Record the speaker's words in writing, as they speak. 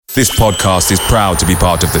This podcast is proud to be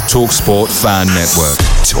part of the TalkSport Fan Network.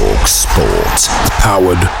 TalkSport.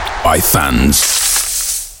 Powered by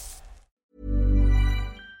fans.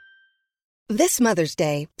 This Mother's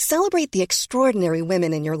Day, celebrate the extraordinary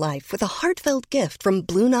women in your life with a heartfelt gift from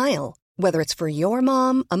Blue Nile. Whether it's for your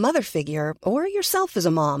mom, a mother figure, or yourself as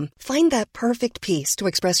a mom, find that perfect piece to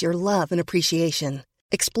express your love and appreciation.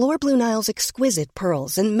 Explore Blue Nile's exquisite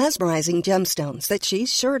pearls and mesmerizing gemstones that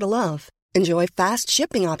she's sure to love. Enjoy fast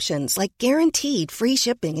shipping options like guaranteed free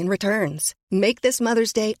shipping and returns. Make this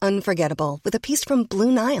Mother's Day unforgettable with a piece from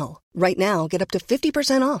Blue Nile. Right now, get up to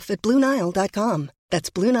 50% off at BlueNile.com. That's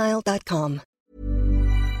BlueNile.com.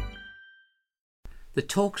 The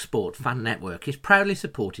TalkSport Fan Network is proudly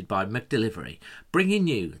supported by McDelivery, bringing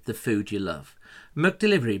you the food you love.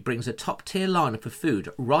 McDelivery brings a top-tier lineup of food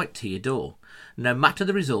right to your door. No matter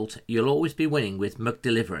the result, you'll always be winning with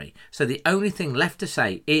McDelivery. So the only thing left to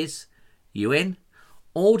say is, you in?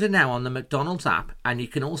 Order now on the McDonald's app, and you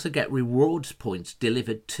can also get rewards points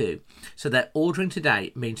delivered too. So that ordering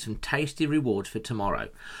today means some tasty rewards for tomorrow.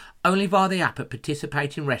 Only via the app at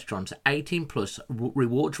participating restaurants. 18 plus,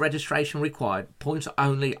 rewards registration required. Points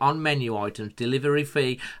only on menu items, delivery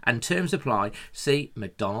fee and terms apply. See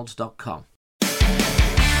mcdonalds.com.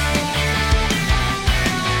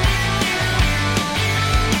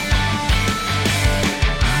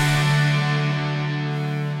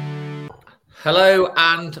 Hello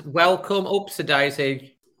and welcome. Oops,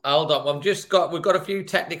 Daisy. Hold on. We've got a few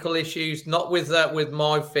technical issues, not with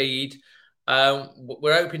my feed.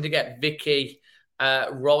 We're hoping to get Vicky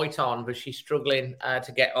right on, but she's struggling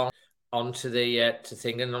to get onto the to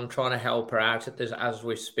thing, and I'm trying to help her out as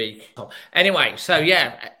we speak. Anyway, so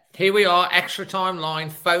yeah, here we are, extra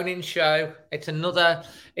timeline, phone-in show. It's another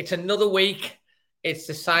week. It's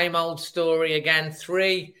the same old story again.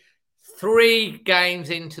 Three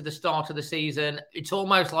games into the start of the season. It's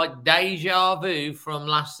almost like deja vu from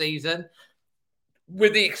last season,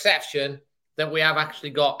 with the exception that we have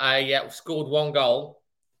actually got scored one goal,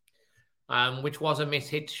 which was a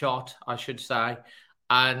mishit shot, I should say.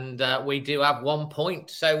 And we do have 1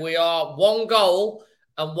 point. So we are one goal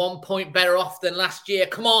and 1 point better off than last year.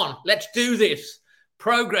 Come on, let's do this.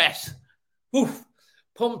 Progress. Oof,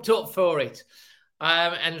 pumped up for it.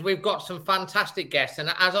 And we've got some fantastic guests.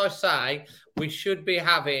 And as I say, we should be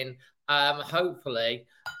having, hopefully,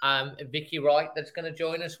 Vicky Wright that's going to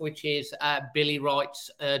join us, which is Billy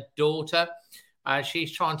Wright's daughter.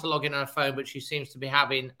 She's trying to log in on her phone, but she seems to be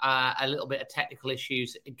having a little bit of technical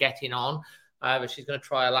issues getting on. But she's going to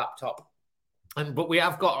try a laptop. But we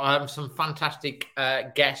have got some fantastic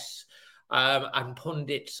guests and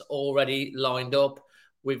pundits already lined up.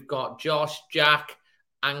 We've got Josh, Jack,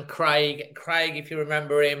 and Craig. Craig, if you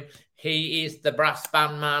remember him, he is the brass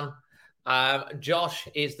band man. Josh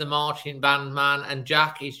is the marching band man, and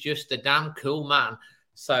Jack is just a damn cool man.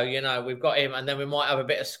 So, you know, we've got him, and then we might have a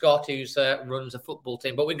bit of Scott, who runs a football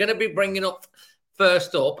team. But we're going to be bringing up,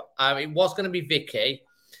 first up, it was going to be Vicky,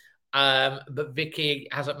 but Vicky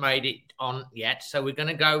hasn't made it on yet. So we're going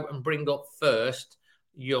to go and bring up first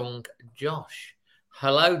young Josh.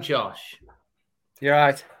 Hello, Josh. You're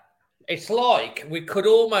right. It's like we could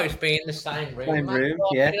almost be in the same room.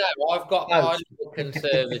 Yeah. You know, I've got my little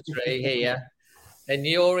conservatory here, and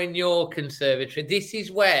you're in your conservatory. This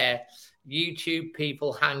is where YouTube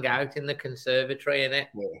people hang out, in the conservatory, innit?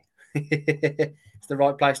 Yeah. It's the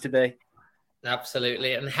right place to be.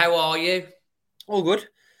 Absolutely. And how are you? All good.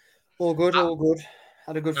 All good.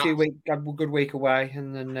 Had a good good week away,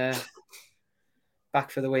 and then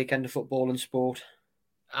back for the weekend of football and sport.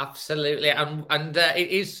 Absolutely, and it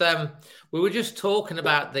is. We were just talking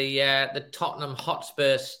about the Tottenham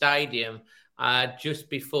Hotspur Stadium just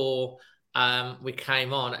before we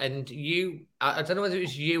came on, and I don't know whether it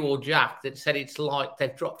was you or Jack that said it's like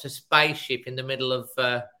they've dropped a spaceship in the middle of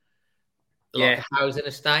a housing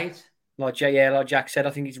estate. Like Jack said,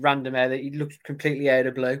 I think it's random how that it looked completely out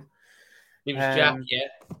of blue. It was Jack, yeah.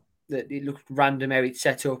 That it looked random how it's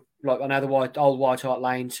set up. Like I know the old White Hart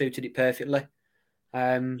Lane suited it perfectly.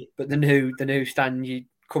 But the new stand, you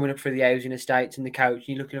coming up through the housing estates and the couch, and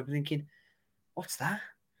you're looking up and thinking, what's that?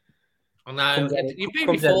 I know. You've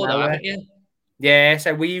been before that, haven't you? Yeah,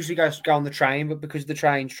 so we usually go on the train, but because the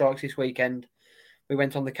train strikes this weekend, we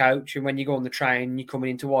went on the coach, and when you go on the train, you're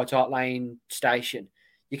coming into White Hart Lane station,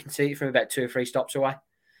 you can see it from about 2 or 3 stops away.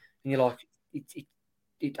 And you're like,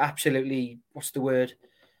 it absolutely, what's the word?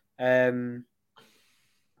 Takes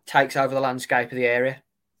over the landscape of the area.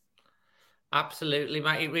 Absolutely,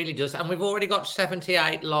 mate. It really does. And we've already got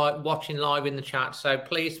 78 watching live in the chat. So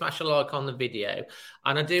please smash a like on the video.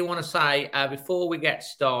 And I do want to say, before we get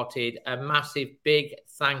started, a massive big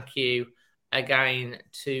thank you again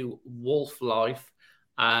to Wolf Life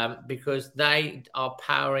because they are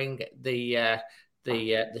powering the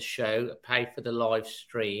show, pay for the live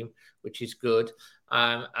stream, which is good.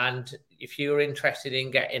 And if you're interested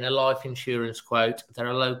in getting a life insurance quote, they're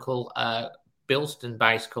a local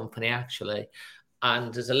Bilston-based company, actually.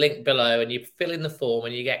 And there's a link below, and you fill in the form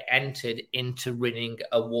and you get entered into winning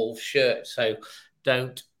a Wolf shirt. So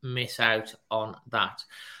don't miss out on that.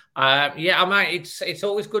 Mate, it's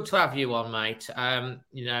always good to have you on, mate. And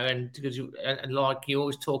because you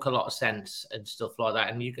always talk a lot of sense and stuff like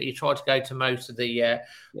that, and you try to go to most of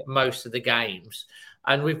the games.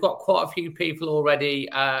 And we've got quite a few people already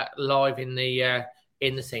live in the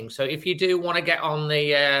thing. So if you do want to get on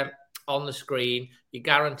the screen, you're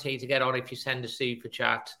guaranteed to get on if you send a super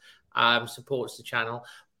chat. Supports the channel.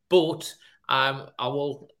 But I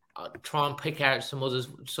will try and pick out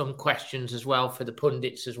some questions as well for the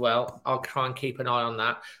pundits as well. I'll try and keep an eye on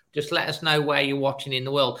that. Just let us know where you're watching in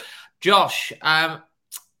the world. Josh, how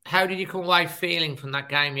did you come away feeling from that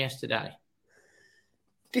game yesterday?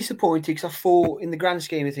 Disappointed, because I thought, in the grand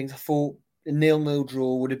scheme of things, I thought a 0-0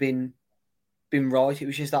 draw would have been right. It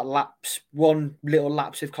was just that one little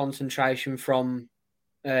lapse of concentration from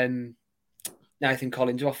Nathan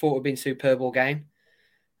Collins, who I thought would have been a superb all game.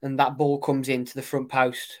 And that ball comes into the front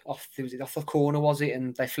post off the corner, was it?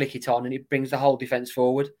 And they flick it on, and it brings the whole defence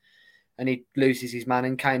forward. And he loses his man,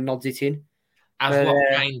 and Kane nods it in. What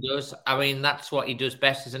Kane does. I mean, that's what he does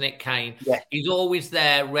best, isn't it, Kane? Yeah. He's always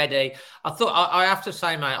there, ready. I have to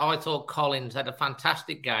say, mate, I thought Collins had a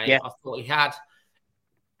fantastic game. Yeah. I thought he had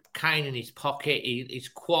Kane in his pocket, his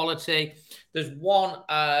quality. There's one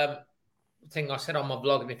thing I said on my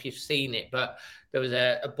blog, and if you've seen it, but there was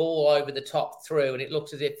a ball over the top through, and it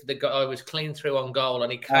looked as if the guy was clean through on goal,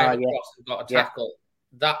 and he came across and got a tackle.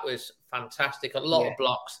 That was fantastic. A lot of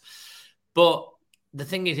blocks. But the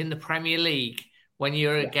thing is, in the Premier League, when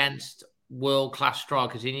you're against world-class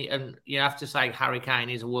strikers, and you have to say Harry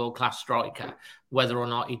Kane is a world-class striker, whether or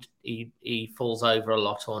not he falls over a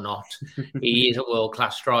lot or not. He is a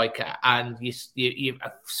world-class striker. And you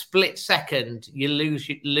a split second, you lose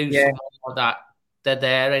someone like that. They're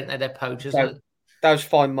there, ain't they? They're poachers. Those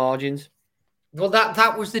fine margins. Well,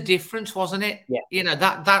 that was the difference, wasn't it? Yeah. You know,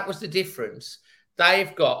 that was the difference.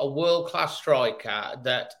 They've got a world-class striker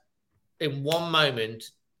that in one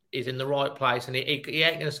moment is in the right place, and he ain't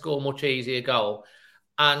going to score much easier goal.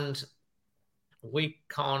 And we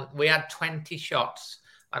had 20 shots,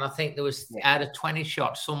 and I think there was out of 20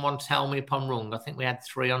 shots, someone tell me if I'm wrong, I think we had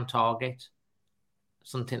 3 on target,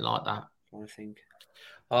 something like that. I think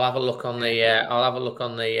I'll have a look on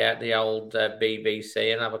the old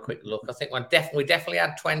BBC and have a quick look. I think we definitely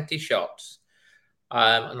had 20 shots,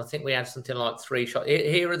 and I think we had something like 3 shots.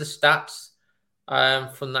 Here are the stats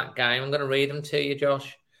from that game. I'm going to read them to you,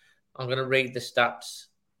 Josh. I'm going to read the stats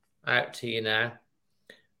out to you now.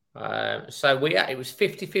 So it was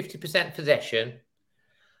 50% possession.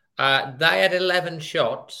 They had 11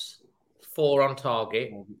 shots, 4 on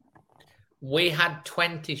target. We had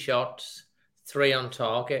 20 shots, 3 on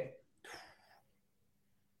target.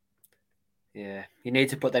 Yeah, you need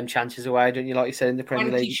to put them chances away, don't you? Like you said in the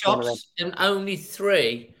Premier League, 20 shots and only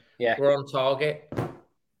 3 were on target,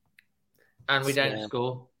 and we don't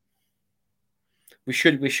score. We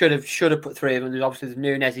should have put 3 of them. There's obviously the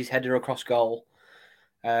Nunez's header across goal.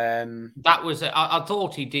 That was I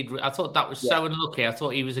thought he did. I thought that was so unlucky. I thought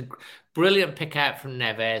he was a brilliant pick out from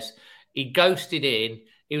Neves. He ghosted in.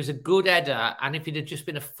 It was a good header, and if it had just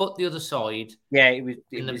been a foot the other side,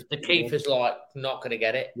 the keeper's like not going to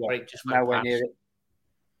get it. Yeah, it just nowhere near it.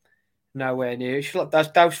 Nowhere near it.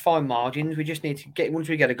 Like those fine margins. We just need to get once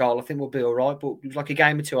we get a goal. I think we'll be all right. But it was like a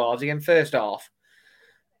game of 2 halves again. First half,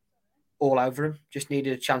 all over him. Just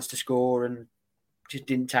needed a chance to score and just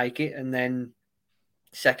didn't take it. And then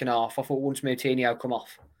second half, I thought once Moutinho come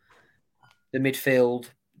off, the midfield,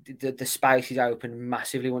 the space is open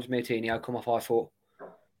massively once Moutinho come off.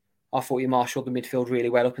 I thought he marshalled the midfield really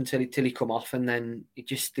well up until he come off, and then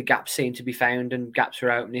the gaps seemed to be found and gaps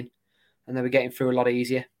were opening, and they were getting through a lot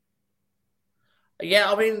easier.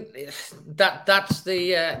 Yeah, I mean that's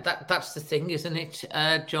the thing, isn't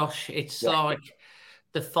it, Josh? It's like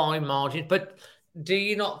the fine margin. But do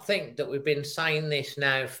you not think that we've been saying this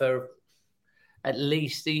now for at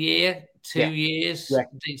least a year, 2 years? Yeah.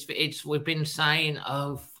 We've been saying,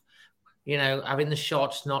 having the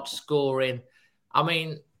shots, not scoring. I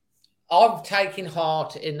mean, I've taken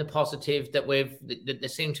heart in the positive that they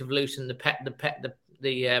seem to have loosened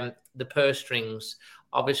the purse strings.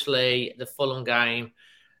 Obviously, the Fulham game,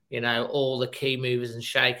 all the key movers and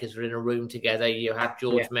shakers were in a room together. You had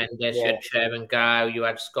George Mendes, you had Chairman Gow, you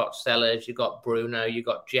had Scott Sellers, you got Bruno, you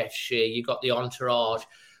got Jeff Shea, you got the entourage.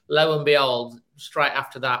 Lo and behold, straight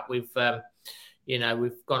after that, we've gone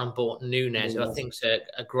and bought Nunes, who I think is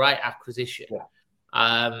a great acquisition.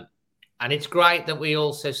 Yeah. And it's great that we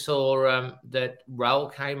also saw that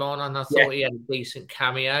Raul came on, and I thought he had a decent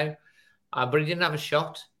cameo, but he didn't have a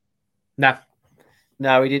shot. No,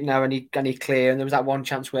 he didn't have any clear, and there was that one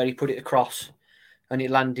chance where he put it across and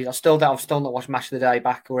it landed. I've still not watched Match of the Day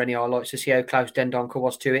back or any highlights to see how close Dendoncker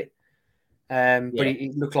was to it. But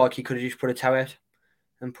it looked like he could have just put a toe out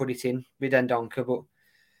and put it in with Dendoncker. But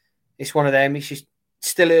it's one of them. It's just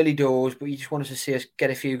still early doors, but you just want us to see us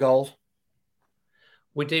get a few goals.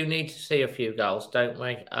 We do need to see a few goals, don't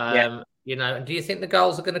we? Do you think the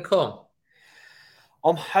goals are going to come?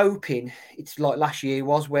 I'm hoping it's like last year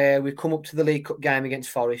was, where we come up to the League Cup game against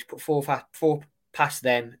Forest, put four past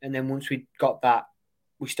them, and then once we got that,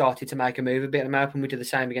 we started to make a move a bit. I'm hoping we do the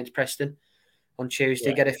same against Preston on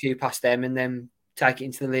Tuesday, get a few past them, and then take it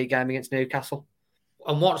into the league game against Newcastle.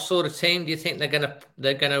 And what sort of team do you think they're going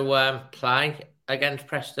to play against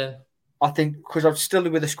Preston? I think because I'm still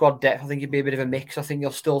with the squad depth, I think it'd be a bit of a mix. I think you'll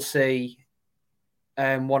still see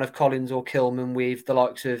one of Collins or Kilman with the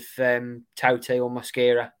likes of Tauti or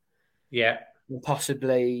Mosquera. Yeah. And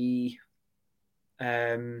possibly...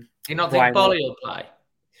 you not think Bolly will play?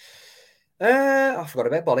 I forgot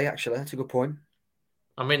about Bolly, actually. That's a good point.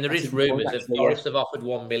 I mean, there is rumours that Forest have offered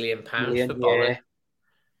 £1 million for Bolly. Yeah.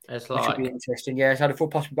 It's like... Which would be interesting, yeah. So I'd have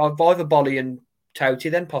thought possibly either Bolly and Tauti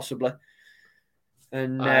then, possibly.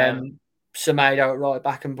 And Semedo at right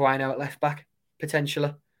back and Bueno at left back,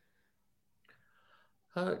 potentially.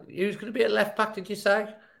 Who's going to be at left back, did you say?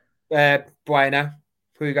 Bueno.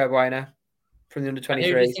 Hugo Bueno from the under-23.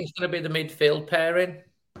 Who do you think is going to be the midfield pairing?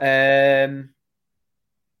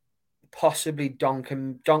 Possibly Donk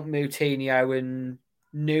Moutinho and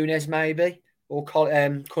Nunes, maybe, or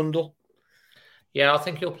Kundl. Yeah, I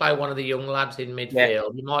think he'll play one of the young lads in midfield. Yeah.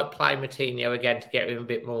 He might play Moutinho again to get him a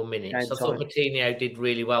bit more minutes. I thought Moutinho did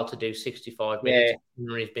really well to do 65 minutes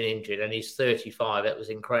when he's been injured, and he's 35. That was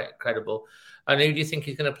incredible. And who do you think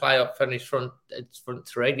he's going to play up from his front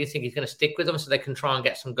three? Do you think he's going to stick with them so they can try and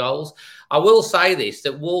get some goals? I will say this,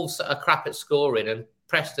 that Wolves are crap at scoring, and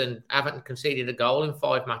Preston haven't conceded a goal in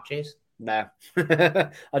 5 matches. No. I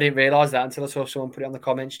didn't realise that until I saw someone put it on the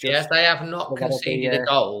comments. Yes, they have not conceded a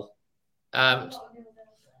goal. A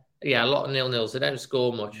lot of 0-0s. They don't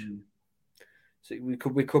score much. So we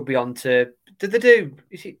could be on to... Did they do...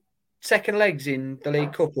 Is it second legs in the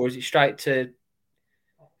League Cup, or is it straight to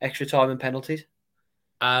extra time and penalties?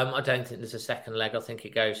 I don't think there's a second leg. I think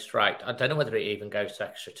it goes straight. I don't know whether it even goes to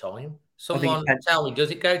extra time. Someone tell me,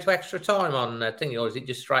 does it go to extra time on that thing, or is it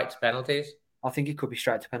just straight to penalties? I think it could be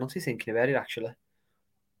straight to penalties, thinking about it, actually.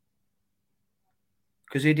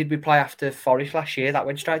 Because who did we play after Forest last year? That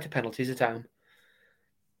went straight to penalties at home.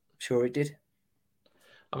 Sure it did.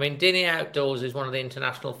 I mean, Dinny Outdoors is one of the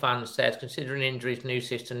international fans says, considering injuries, new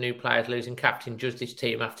system, new players, losing captain, judge this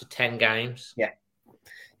team after 10 games. Yeah,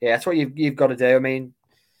 that's what you've got to do. I mean,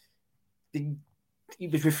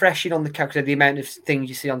 it was refreshing on the couch. The amount of things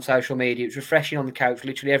you see on social media, it was refreshing on the couch.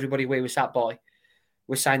 Literally everybody we were sat by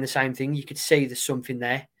was saying the same thing. You could see there's something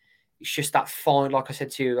there. It's just that final, like I said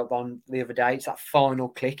to you on the other day, it's that final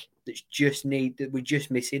click that we're just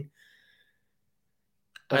missing.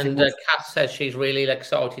 And Cass says she's really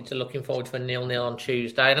excited to looking forward to a 0-0 on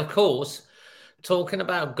Tuesday. And of course, talking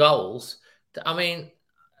about goals, I mean,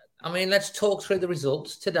 let's talk through the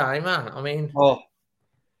results today, man.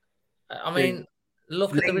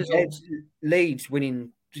 Look at the results. Leeds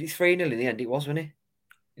winning 3-0 in the end, it was, wasn't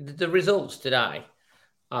it? The results today.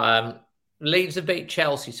 Leeds have beat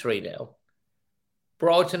Chelsea 3-0.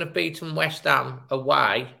 Brighton have beaten West Ham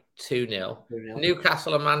away 2-0.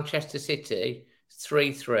 Newcastle and Manchester City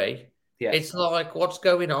 3-3. Yeah. It's like, what's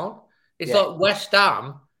going on? It's like West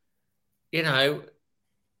Ham, where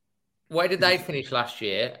did they finish last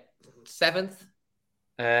year? 7th?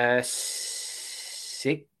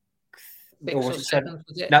 6th. Or 7th,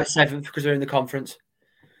 was it? No, 7th, because they're in the conference.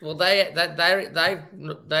 Well, they've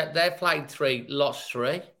played 3, lost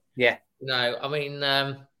 3. Yeah.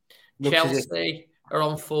 Chelsea are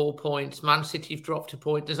on 4 points. Man City have dropped a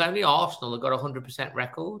point. There's only Arsenal that got a 100%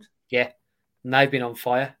 record. Yeah. And they've been on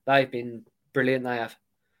fire. They've been brilliant, they have.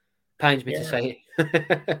 Pains me to say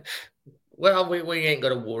it. Well, we ain't got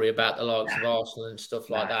to worry about the likes of Arsenal and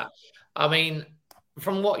stuff like that. I mean,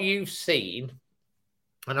 from what you've seen,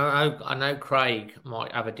 and I know Craig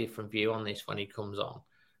might have a different view on this when he comes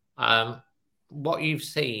on. What you've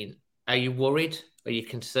seen, are you worried? Are you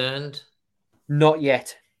concerned? Not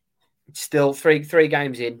yet. It's still three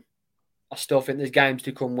games in. I still think there's games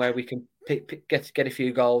to come where we can get a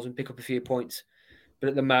few goals and pick up a few points. But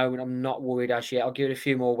at the moment, I'm not worried as yet. I'll give it a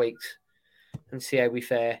few more weeks and see how we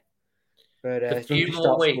fare. But A few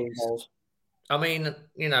more weeks. I mean,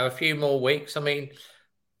 a few more weeks. I mean,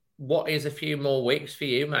 what is a few more weeks for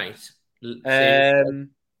you, mate?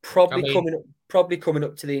 Probably coming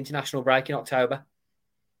up to the international break in October.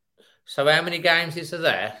 So how many games is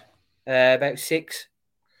there? About 6.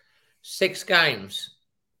 6 games.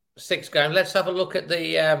 6 games. Let's have a look at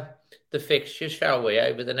the fixtures, shall we?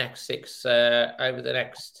 Over the next 6. Let's have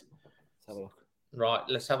a look. Right.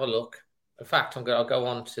 Let's have a look. In fact, I'll go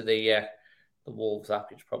on to the Wolves app.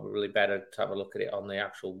 It's probably better to have a look at it on the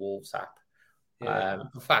actual Wolves app. Yeah.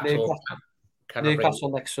 In fact, Newcastle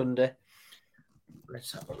next Sunday.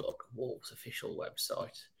 Let's have a look. Wolves official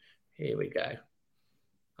website. Here we go.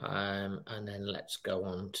 And then let's go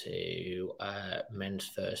on to men's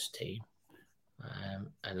first team.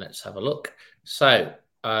 And let's have a look. So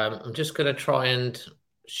I'm just going to try and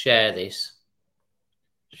share this.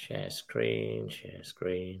 Share screen.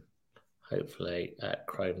 Hopefully,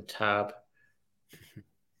 Chrome tab.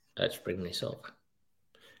 Let's bring this up.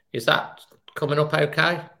 Is that coming up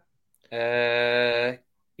okay?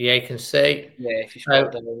 Yeah, you can see. Yeah, if you scroll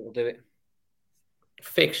down, it'll do it.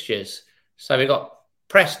 Fixtures. So we got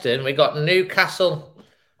Preston, we got Newcastle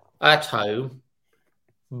at home,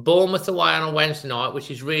 Bournemouth away on a Wednesday night,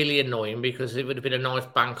 which is really annoying because it would have been a nice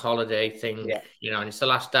bank holiday thing, and it's the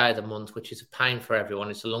last day of the month, which is a pain for everyone.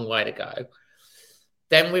 It's a long way to go.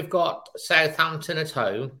 Then we've got Southampton at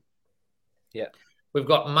home. Yeah. We've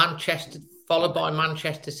got Manchester, followed by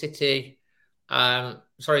Manchester City.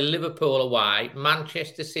 Liverpool away,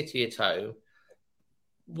 Manchester City at home,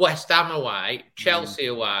 West Ham away, Chelsea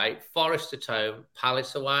away, Forest at home,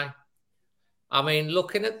 Palace away. I mean,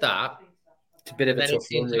 looking at that, it's a bit of a tough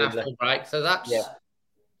one, international break. So that's the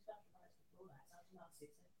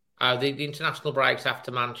international breaks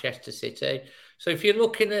after Manchester City. So if you're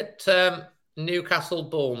looking at Newcastle,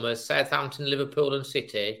 Bournemouth, Southampton, Liverpool, and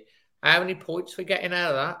City, how many points are we getting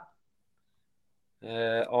out of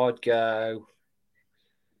that? I'd go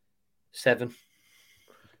 7.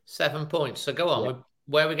 7 points. So go on. Yeah.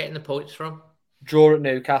 Where are we getting the points from? Draw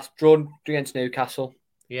against Newcastle.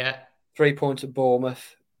 Yeah. 3 points at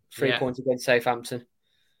Bournemouth. 3 points against Southampton.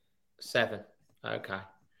 7. Okay.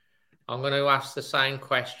 I'm going to ask the same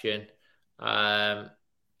question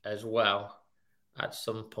as well at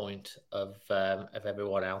some point of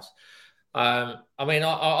everyone else. I mean,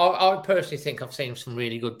 I personally think I've seen some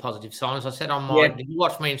really good positive signs. I said on my, did you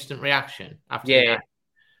watch my instant reaction after the game?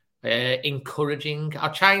 Encouraging. I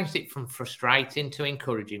changed it from frustrating to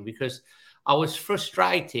encouraging because I was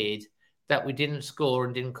frustrated that we didn't score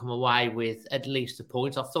and didn't come away with at least a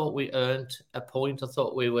point. I thought we earned a point. I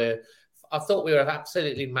thought we were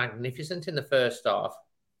absolutely magnificent in the first half.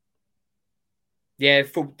 Yeah,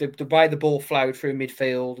 the way the ball flowed through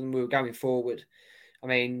midfield and we were going forward. I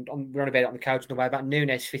mean, we're on about it on the couch and about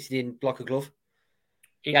Nunes fitted in like a glove.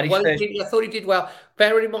 I thought he did well.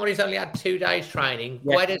 Bearing in mind he's only had 2 days training.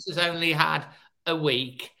 Yeah. Guedes has only had a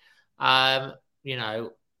week. So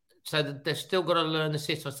they've still got to learn the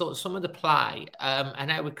system. I thought some of the play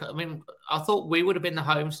and how I thought we would have been the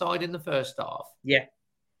home side in the first half. Yeah.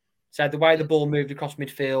 So the way the ball moved across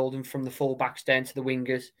midfield and from the full-backs down to the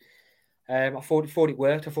wingers, I thought it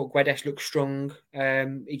worked. I thought Guedes looked strong.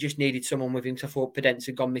 He just needed someone with him. So I thought Podence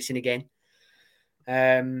had gone missing again.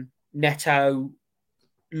 Neto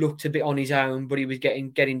looked a bit on his own, but he was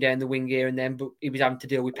getting down the wing here and then. But he was having to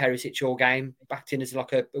deal with Perisic all game, backed in as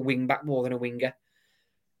like a wing back more than a winger.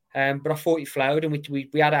 But I thought he flowed, and we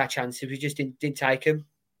had our chances. We just didn't take them.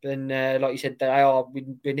 And like you said, we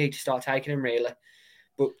need to start taking them really.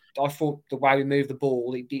 But I thought the way we moved the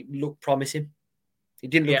ball, it looked promising. It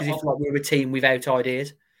didn't look as if like we were a team without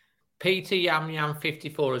ideas. Peter Yam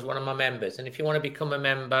 54 is one of my members, and if you want to become a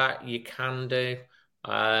member, you can do.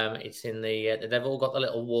 It's in the. They've all got the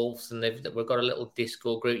little wolves, and we've got a little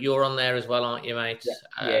Discord group. You're on there as well, aren't you, mate?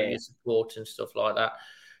 Yeah. Your support and stuff like that.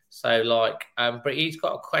 So, but he's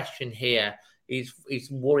got a question here. He's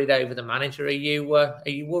worried over the manager. Are you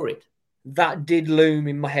worried? That did loom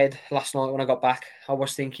in my head last night when I got back. I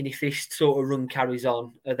was thinking, if this sort of run carries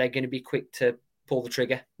on, are they going to be quick to pull the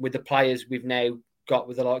trigger with the players we've now got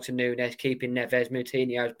with the likes of Nunes, keeping Neves,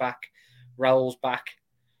 Moutinho's back, Raul's back.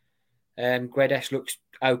 Guedes looks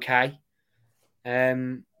okay.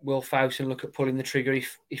 Will Fowson look at pulling the trigger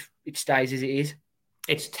if it stays as it is?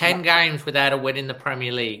 It's 10 games without a win in the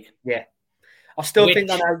Premier League. Yeah. I still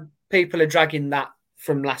think I know people are dragging that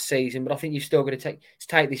from last season, but I think you've still got to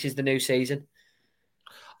take this as the new season.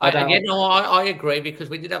 I agree, because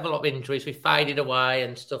we did have a lot of injuries. We faded away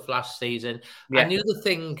and stuff last season. Yeah. And the other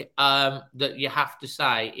thing that you have to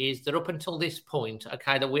say is that up until this point,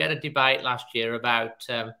 okay, that we had a debate last year about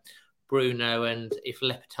Bruno and if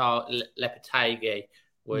Lopetegui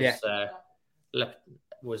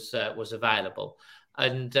was available,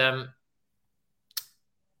 and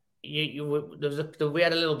we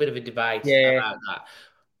had a little bit of a debate about that.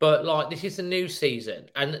 But like, this is a new season,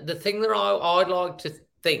 and the thing that I'd like to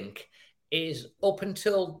think is, up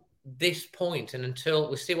until this point and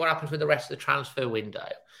until we see what happens with the rest of the transfer window,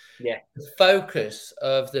 the focus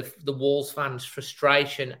of the Wolves fans'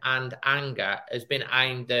 frustration and anger has been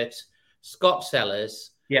aimed at Scott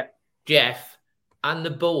Sellers, Jeff, and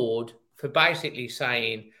the board for basically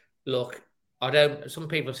saying, look, some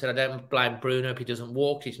people said, I don't blame Bruno if he doesn't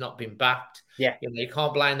walk, he's not been backed. You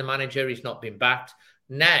can't blame the manager, he's not been backed.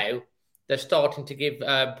 Now they're starting to give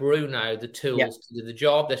Bruno the tools to do the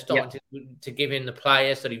job. They're starting to give him the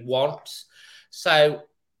players that he wants. So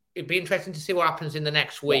it'd be interesting to see what happens in the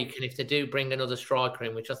next week, and if they do bring another striker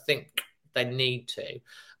in, which I think they need to.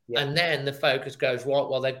 And then the focus goes,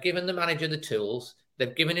 well, they've given the manager the tools,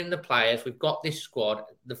 they've given him the players, we've got this squad.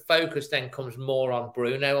 The focus then comes more on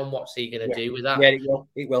Bruno and what's he going to do with that. Yeah,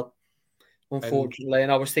 it will. Unfortunately,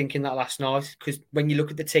 and I was thinking that last night, because when you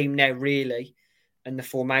look at the team now, really, and the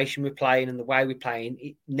formation we're playing and the way we're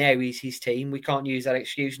playing, now is his team. We can't use that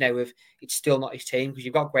excuse now of it's still not his team, because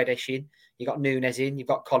you've got Guedes in, you've got Nunes in, you've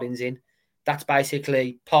got Collins in. That's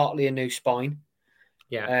basically partly a new spine.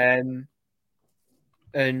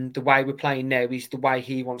 And the way we're playing now is the way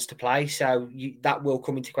he wants to play. So that will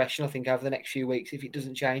come into question, I think, over the next few weeks if it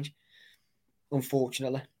doesn't change,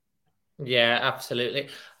 unfortunately. Yeah, absolutely.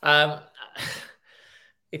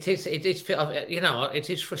 It is, it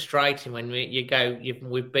is frustrating when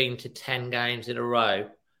we've been to 10 games in a row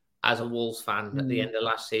as a Wolves fan at the end of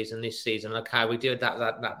last season, this season. Okay, we did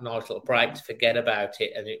that nice little break to forget about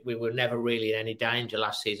it, and we were never really in any danger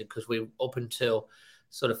last season, because we, up until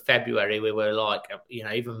sort of February, we were like,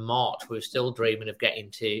 even March, we were still dreaming of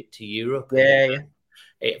getting to Europe.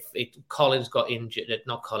 Collins got injured,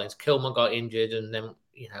 not Collins, Kilman got injured, and then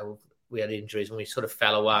we had injuries and we sort of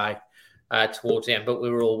fell away towards the end, but we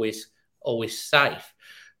were always safe.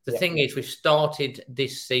 The thing is, we've started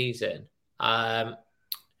this season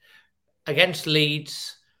against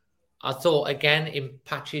Leeds. I thought, again, in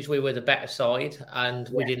patches, we were the better side and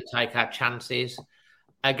we didn't take our chances.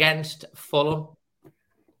 Against Fulham,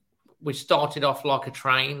 we started off like a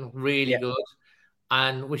train, really good,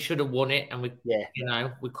 and we should have won it, and we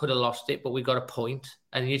could have lost it, but we got a point.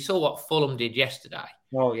 And you saw what Fulham did yesterday.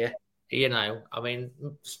 Oh, yeah.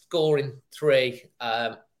 Scoring 3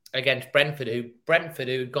 against Brentford, who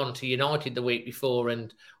had gone to United the week before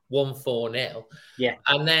and won 4-0. Yeah.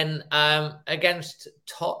 And then against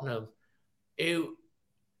Tottenham, who,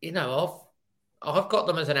 I've got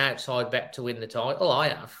them as an outside bet to win the title. I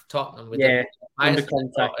have Tottenham with under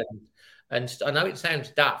contract. And I know it sounds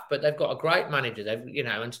daft, but they've got a great manager.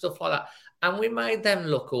 And stuff like that. And we made them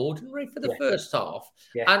look ordinary for the first half,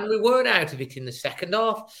 and we weren't out of it in the second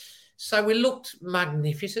half. So we looked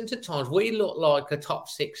magnificent at times. We looked like a top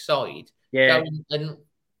 6 side. And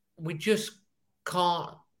we just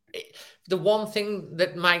can't. The one thing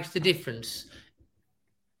that makes the difference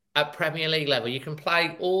at Premier League level, you can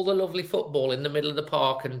play all the lovely football in the middle of the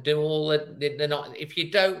park and do all the if you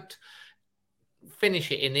don't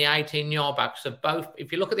finish it in the 18-yard box of both.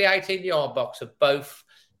 If you look at the 18-yard box of both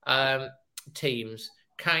teams,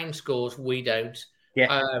 Kane scores, we don't.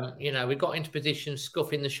 We got into position,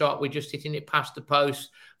 scuffing the shot, we're just hitting it past the post.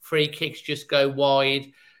 Free kicks just go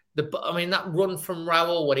wide. That run from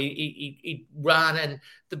Raul when he ran and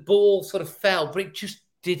the ball sort of fell, but it just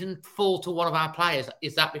didn't fall to one of our players.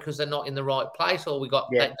 Is that because they're not in the right place, or they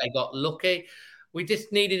got lucky? We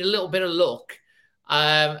just needed a little bit of luck.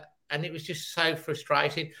 And it was just so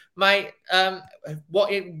frustrating. Mate,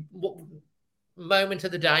 what moment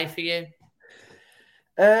of the day for you?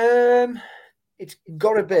 It's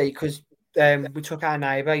got to be because we took our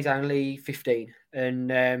neighbour. He's only 15,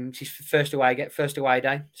 and it's his first away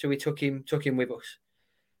day. So we took him with us,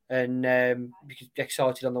 and he was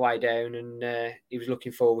excited on the way down, and he was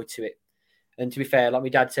looking forward to it. And to be fair, like my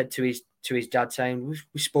dad said to his dad, saying we're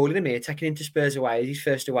spoiling him here, taking him to Spurs away. It's his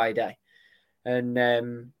first away day.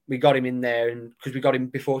 And we got him in there, and because we got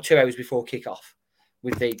him 2 hours before kick-off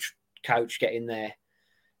with the coach getting there.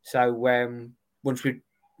 So once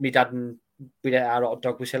my dad and we had our hot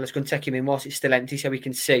dog, we said, let's go and take him in whilst it's still empty so we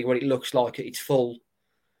can see what it looks like at its full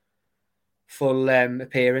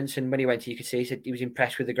appearance. And when he went, you could see, he said he was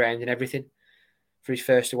impressed with the ground and everything. for his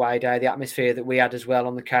first away day. The atmosphere that we had as well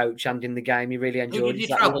on the coach and in the game, he really enjoyed. Who did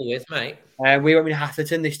you travel with, mate? We went with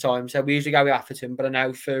Atherton this time, so we usually go with Atherton, but I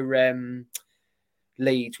know for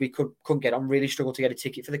Leeds we couldn't get on. Really struggled to get a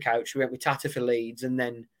ticket for the coach. We went with Tata for Leeds and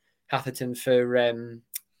then Atherton for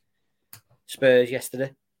Spurs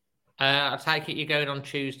yesterday. I take it you're going on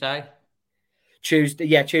Tuesday. Tuesday,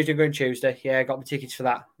 we're going Tuesday. Yeah, I got the tickets for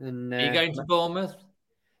that. And are you going to Bournemouth?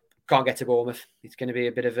 Can't get to Bournemouth. It's going to be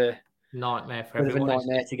a bit of a nightmare for everyone. A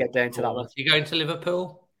nightmare to get down to that one. You're going to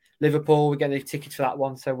Liverpool? Liverpool, we're getting the tickets for that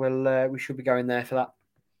one, so we should be going there for that.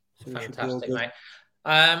 So fantastic, mate.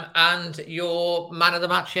 And your man of the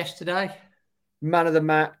match yesterday? Man of the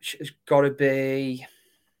match has got to be.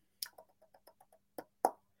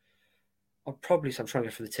 I'm trying to go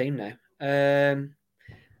for the team now.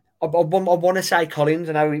 I want to say Collins.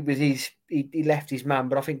 I know he left his man,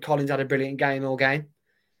 but I think Collins had a brilliant game all game.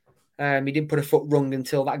 He didn't put a foot wrong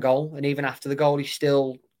until that goal, and even after the goal, he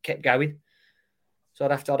still kept going. So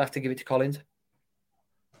I'd have to give it to Collins.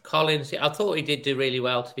 Collins, I thought he did do really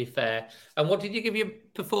well, to be fair. And what did you give your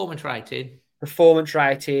performance rating? Performance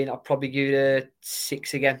rating, I'll probably give it a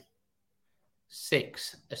 6 again.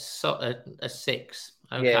 6, a 6.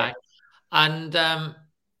 Okay. Yeah. And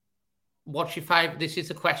what's your favourite? This is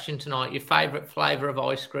the question tonight. Your favourite flavour of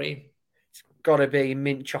ice cream? It's got to be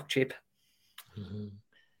mint choc chip. Mm-hmm.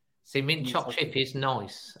 See, mint choc chip is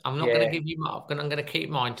nice. I'm not going to give you. I'm going to keep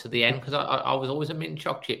mine to the end because I was always a mint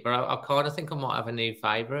choc chip, but I kind of think I might have a new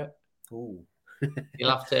favourite. Ooh.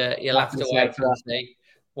 You'll have to wait and see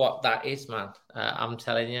what that is, man. I'm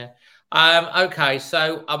telling you. Okay,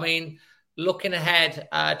 so I mean, looking ahead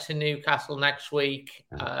to Newcastle next week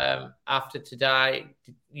after today,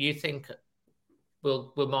 you think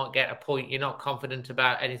we might get a point? You're not confident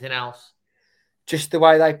about anything else? Just the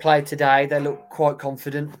way they played today, they look quite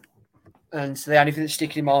confident. And so the only thing that's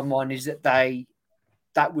sticking in my mind is that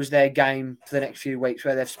that was their game for the next few weeks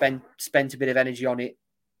where they've spent a bit of energy on it.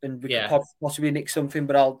 And we could possibly nick something,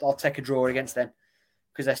 but I'll take a draw against them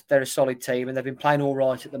because they're a solid team and they've been playing all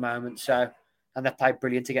right at the moment. So, and they've played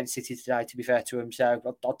brilliant against City today, to be fair to them.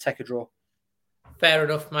 So I'll take a draw. Fair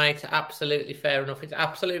enough, mate. Absolutely fair enough. It's an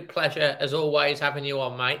absolute pleasure, as always, having you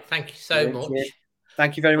on, mate. Thank you so much.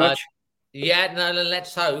 Thank you very much. Yeah, no,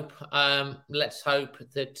 let's hope. Let's hope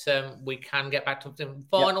that we can get back to the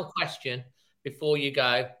final question before you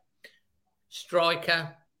go.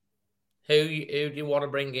 Striker, who do you want to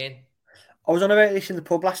bring in? I was on about this in the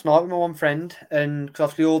pub last night with my one friend, and because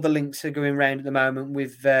obviously all the links are going round at the moment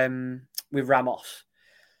with Ramos.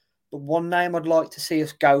 But one name I'd like to see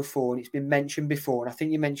us go for, and it's been mentioned before, and I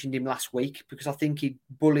think you mentioned him last week because I think he'd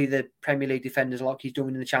bully the Premier League defenders like he's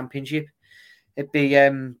doing in the Championship. It'd be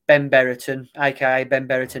Ben Brereton, a.k.a. Ben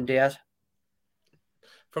Brereton Diaz.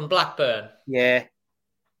 From Blackburn? Yeah.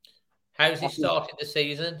 How's he started the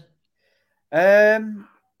season? I'm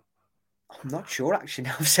not sure, actually,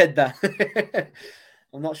 now I've said that.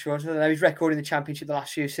 I'm not sure. I know his record in the Championship the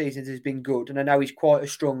last few seasons has been good, and I know he's quite a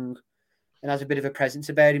strong and has a bit of a presence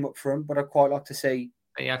about him up front, but I'd quite like to see...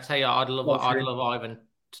 Yeah, I tell you, I'd love Ivan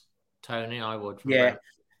Toney, I would. Yeah.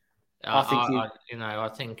 I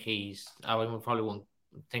think he's. I mean, we probably won't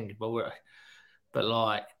think, but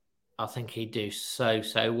like, I think he'd do so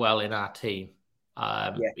well in our team.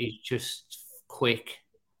 He's just quick,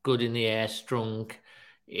 good in the air, strong.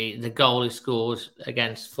 The goal he scored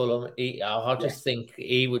against Fulham, I just think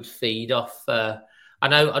he would feed off. I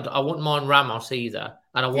know I wouldn't mind Ramos either,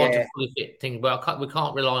 and I want a fully fit thing, but we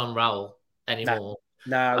can't rely on Raul anymore.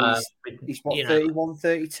 No, he's what 31,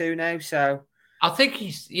 32 now, so. I think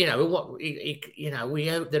he's, we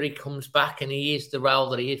hope that he comes back and he is the Raul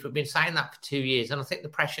that he is. We've been saying that for 2 years, and I think the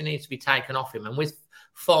pressure needs to be taken off him. And with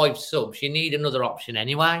 5 subs, you need another option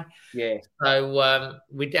anyway. Yeah. So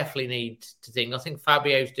we definitely need to think. I think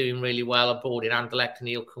Fabio's doing really well aboard in Anderlecht, and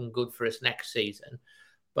he'll come good for us next season.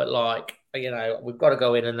 But we've got to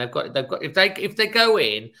go in, and they've got if they go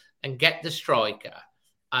in and get the striker,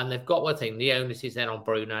 and they've got one thing, the onus is then on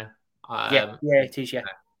Bruno. It is. Yeah.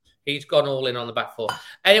 He's gone all in on the back four.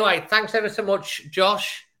 Anyway, thanks ever so much,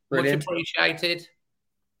 Josh. Brilliant. Much appreciated.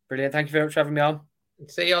 Brilliant. Thank you very much for having me on.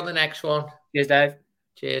 See you on the next one. Cheers, Dave.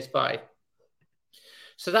 Cheers. Bye.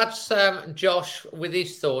 So that's Josh with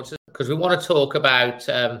his thoughts, because we want to talk about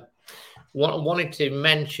wanted to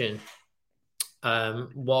mention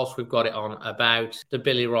whilst we've got it on about the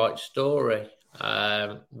Billy Wright story,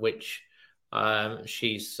 which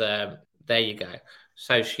she's there you go.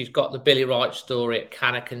 So she's got the Billy Wright story at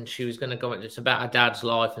Cannock, and she was going to go into it's about her dad's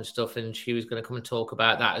life and stuff, and she was going to come and talk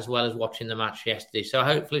about that as well as watching the match yesterday. So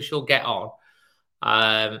hopefully she'll get on.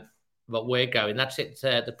 But we're going. That's it.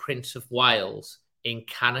 The Prince of Wales in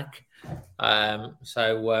Cannock.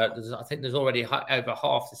 So I think there's already over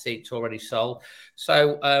half the seats already sold.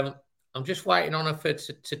 So I'm just waiting on her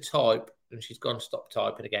to type, and she's gone stop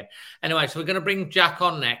typing again. Anyway, so we're going to bring Jack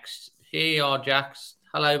on next. Here you are, Jack.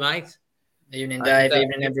 Hello, mate. Evening, Dave.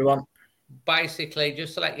 Evening, everyone. Basically,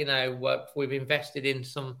 just to let you know, we've invested in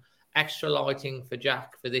some extra lighting for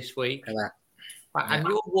Jack for this week. And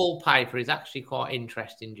your wallpaper is actually quite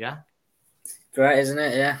interesting, Jack. Great, isn't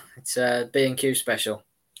it? Yeah, it's a B&Q special.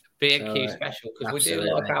 B&Q special, because we do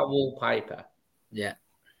like our wallpaper. Yeah.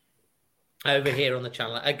 Over here on the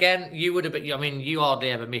channel. Again, you would have been, I mean, you hardly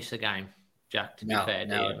ever miss a game, Jack, to be fair.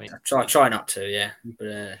 No, I mean, I try not to, yeah. But,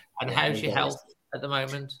 and how's your health at the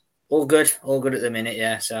moment? All good at the minute,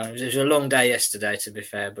 yeah. So it was a long day yesterday, to be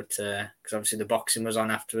fair, but because obviously the boxing was on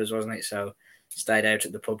afterwards, wasn't it? So stayed out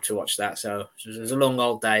at the pub to watch that. So it was a long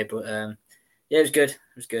old day, but yeah, it was good. It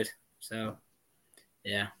was good. So,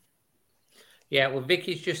 yeah. Yeah, well,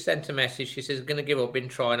 Vicky's just sent a message. She says, going to give up in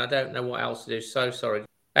trying. I don't know what else to do. So sorry.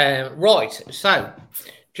 Right. So,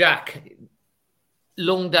 Jack,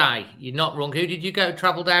 long day. You're not wrong. Who did you go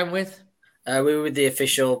travel down with? We were with the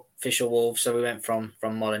official Wolves. So we went from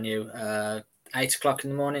Molineux 8 o'clock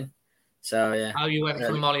in the morning. So, yeah. Oh, you went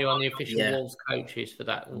from Molineux on the official Wolves coaches for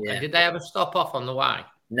that. Yeah. And did they have a stop off on the way?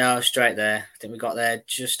 No, straight there. I think we got there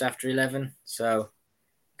just after 11. So,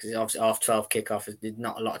 because obviously half 12 kickoff, there's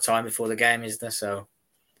not a lot of time before the game, is there? So,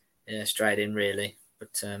 yeah, straight in really.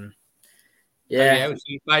 But yeah, so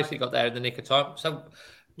you basically got there in the nick of time. So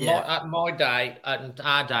my day and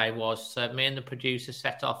our day was me and the producer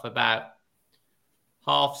set off about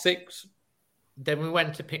 6:30. Then we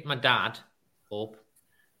went to pick my dad up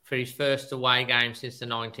for his first away game since the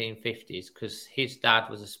 1950s, because his dad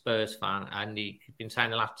was a Spurs fan and he'd been saying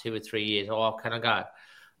the last 2 or 3 years, "Oh, can I go?"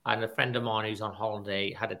 And a friend of mine who's on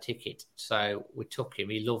holiday had a ticket. So we took him.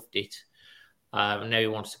 He loved it. Now he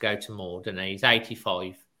wants to go to Morden. He's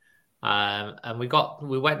 85. And we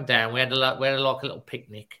went down. We had like a little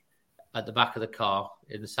picnic at the back of the car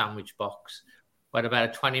in the sandwich box. We had about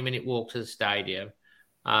a 20-minute walk to the stadium.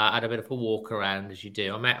 Had a bit of a walk around, as you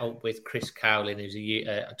do. I met up with Chris Cowlin, who's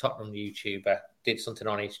a Tottenham YouTuber. Did something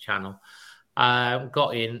on his channel.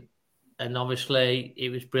 Got in, and obviously it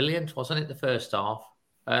was brilliant, wasn't it? The first half.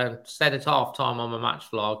 Said at half time on my match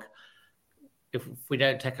vlog, if we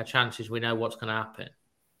don't take our chances, we know what's going to happen,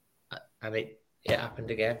 and it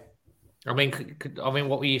happened again. I mean,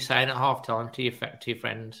 what were you saying at half time to your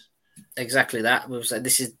friends? Exactly that. We was like,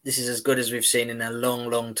 this is as good as we've seen in a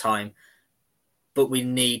long time, but we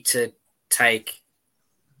need to take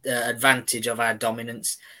advantage of our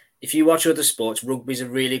dominance. If you watch other sports, rugby's a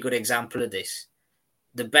really good example of this.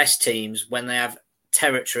 The best teams, when they have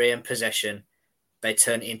territory and possession, they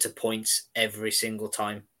turn it into points every single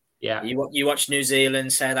time. Yeah. You watch New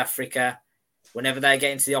Zealand, South Africa, whenever they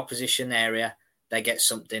get into the opposition area, they get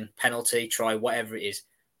something, penalty, try, whatever it is.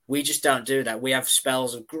 We just don't do that. We have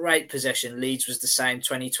spells of great possession. Leeds was the same,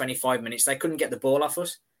 20, 25 minutes. They couldn't get the ball off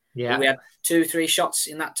us. Yeah. We had 2-3 shots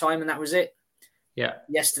in that time, and that was it. Yeah.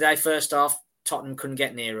 Yesterday, first half, Tottenham couldn't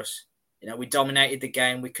get near us. We dominated the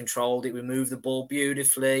game. We controlled it. We moved the ball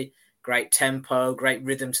beautifully. Great tempo, great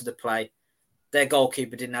rhythm to the play. Their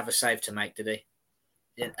goalkeeper didn't have a save to make, did he?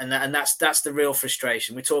 And that's the real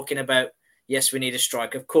frustration. We're talking about, yes, we need a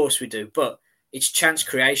striker. Of course we do. But it's chance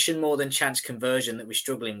creation more than chance conversion that we're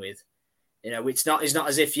struggling with. It's not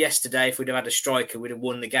as if yesterday, if we'd have had a striker, we'd have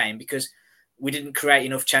won the game, because we didn't create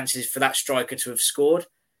enough chances for that striker to have scored.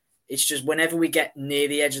 It's just whenever we get near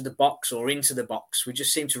the edge of the box or into the box, we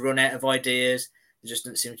just seem to run out of ideas. There just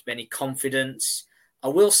doesn't seem to be any confidence. I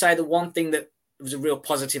will say the one thing that was a real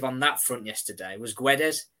positive on that front yesterday was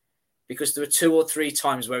Guedes, because there were 2 or 3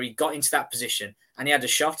 times where he got into that position and he had a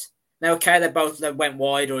shot. Now, okay, they went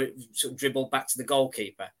wide or sort of dribbled back to the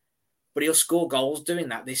goalkeeper, but he'll score goals doing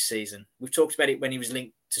that this season. We've talked about it when he was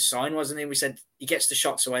linked to sign, wasn't he? We said he gets the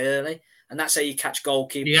shots away early, and that's how you catch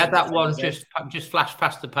goalkeepers. He had that one just flashed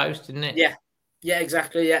past the post, didn't it? Yeah,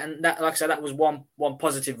 exactly. Yeah, and that, like I said, that was one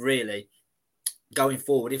positive really going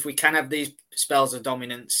forward. If we can have these spells of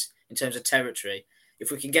dominance in terms of territory, if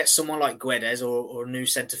we can get someone like Guedes or a new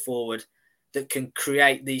centre forward that can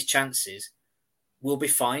create these chances, we'll be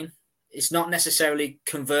fine. It's not necessarily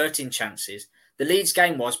converting chances. The Leeds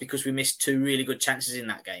game was because we missed 2 really good chances in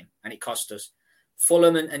that game, and it cost us.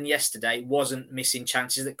 Fulham and yesterday wasn't missing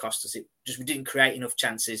chances that cost us. It just we didn't create enough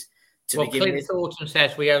chances to begin Clint with. Thornton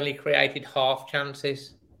says we only created half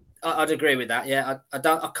chances. I'd agree with that. Yeah,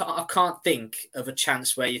 I can't think of a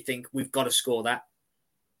chance where you think we've got to score that.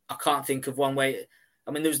 I can't think of one way.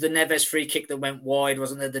 I mean, there was the Neves free kick that went wide,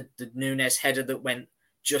 wasn't there? The Nunes header that went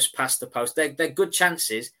just past the post. They're good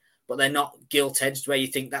chances, but they're not gilt-edged where you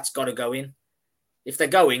think that's got to go in. If they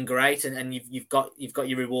go in, great, and you've got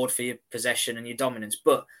your reward for your possession and your dominance.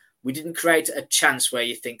 But we didn't create a chance where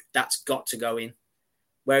you think that's got to go in.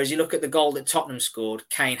 Whereas you look at the goal that Tottenham scored,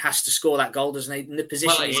 Kane has to score that goal, doesn't he? In the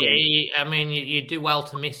position he's in. I mean, you do well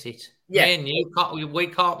to miss it. Yeah, we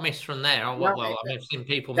can't miss from there. I've seen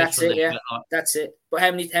people miss from there. Yeah, that's it. But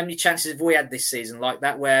how many chances have we had this season like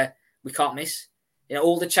that where we can't miss?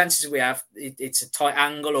 All the chances we have, it's a tight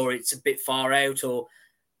angle, or it's a bit far out, or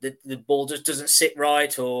the ball just doesn't sit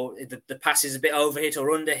right, or the pass is a bit overhit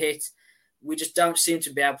or underhit. We just don't seem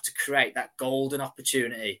to be able to create that golden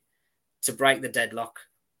opportunity to break the deadlock.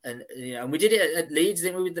 And we did it at Leeds,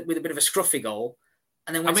 didn't we, with a bit of a scruffy goal.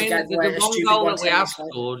 And then the one goal that we have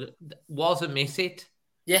scored was a miss it.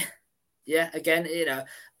 Yeah. Again,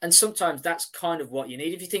 and sometimes that's kind of what you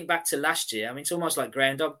need. If you think back to last year, I mean, it's almost like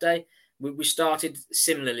Groundhog Day. We started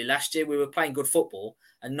similarly last year. We were playing good football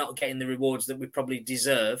and not getting the rewards that we probably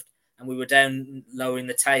deserved, and we were down low in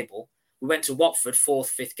the table. We went to Watford,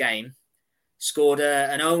 4th, 5th game, scored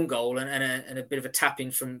an own goal and a bit of a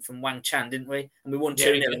tap-in from Wang Chan, didn't we? And we won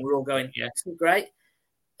 2-0, and we're all going, isn't it great?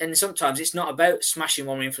 And sometimes it's not about smashing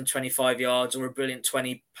one in from 25 yards or a brilliant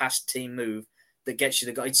 20-pass team move that gets you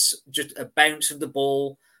the goal. It's just a bounce of the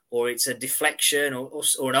ball, or it's a deflection or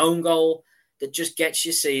an own goal that just gets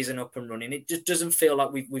your season up and running. It just doesn't feel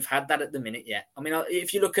like we've had that at the minute yet. I mean,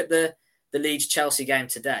 if you look at the Leeds-Chelsea game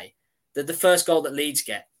today, the first goal that Leeds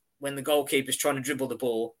get, when the goalkeeper's trying to dribble the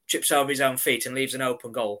ball, trips over his own feet and leaves an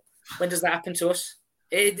open goal. When does that happen to us?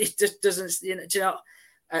 It just doesn't,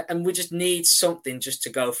 and we just need something just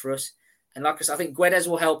to go for us. And like I said, I think Guedes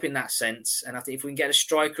will help in that sense. And I think if we can get a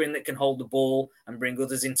striker in that can hold the ball and bring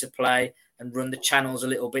others into play and run the channels a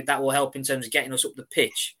little bit, that will help in terms of getting us up the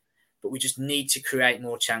pitch. But we just need to create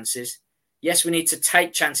more chances. Yes, we need to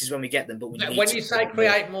take chances when we get them, but when you say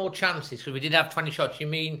create more chances, because we did have 20 shots, you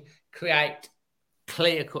mean create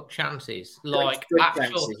clear-cut chances, like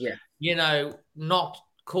actual, chances, not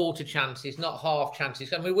quarter chances, not half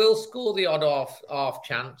chances. And we will score the odd half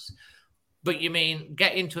chance, but you mean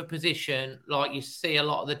get into a position like you see a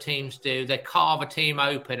lot of the teams do. They carve a team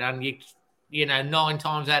open, and you 9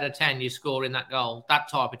 times out of 10 you score in that goal. That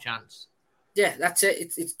type of chance. Yeah, that's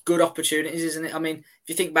it. It's good opportunities, isn't it? I mean, if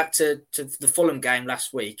you think back to the Fulham game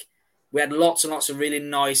last week, we had lots and lots of really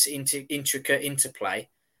nice, intricate interplay,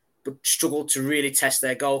 but struggled to really test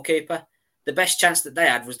their goalkeeper. The best chance that they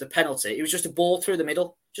had was the penalty. It was just a ball through the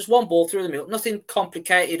middle. Just one ball through the middle. Nothing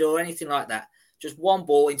complicated or anything like that. Just one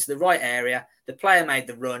ball into the right area. The player made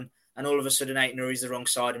the run, and all of a sudden Aitner is the wrong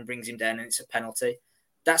side and brings him down, and it's a penalty.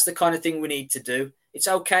 That's the kind of thing we need to do. It's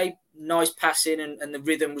okay, nice passing, and the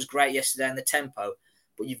rhythm was great yesterday and the tempo,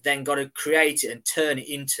 but you've then got to create it and turn it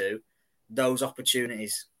into those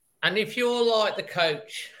opportunities. And if you're like the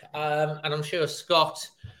coach, and I'm sure Scott,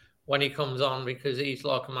 when he comes on, because he's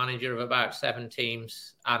like a manager of about 7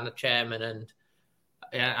 teams and the chairman,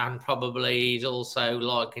 and probably he's also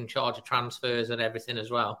like in charge of transfers and everything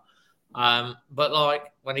as well. But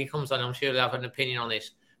like when he comes on, I'm sure they'll have an opinion on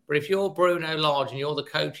this. But if you're Bruno Lage and you're the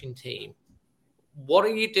coaching team, what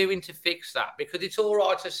are you doing to fix that? Because it's all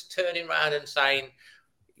right just turning around and saying,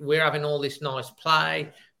 we're having all this nice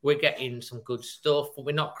play, we're getting some good stuff, but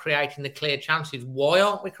we're not creating the clear chances. Why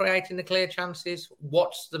aren't we creating the clear chances?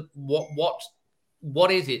 What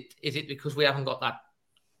is it? Is it because we haven't got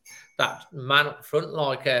that man up front,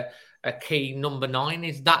 like a key number 9?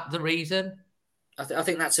 Is that the reason? I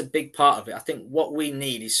think that's a big part of it. I think what we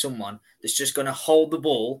need is someone that's just going to hold the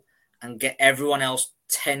ball and get everyone else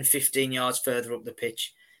 10, 15 yards further up the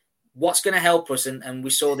pitch. What's going to help us, and we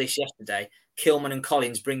saw this yesterday, Kilman and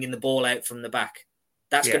Collins bringing the ball out from the back.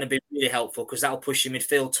 That's going to be really helpful because that'll push your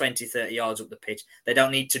midfield 20, 30 yards up the pitch. They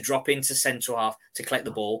don't need to drop into central half to collect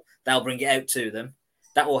the ball. They'll bring it out to them.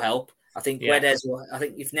 That will help. I think Guedes, I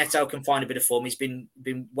think if Neto can find a bit of form, he's been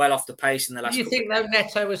well off the pace in the last. Do you think though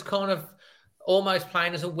Neto was kind of almost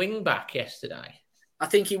playing as a wing back yesterday? I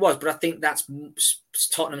think he was, but I think that's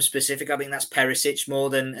Tottenham specific. I think that's Perisic more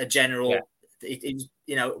than a general.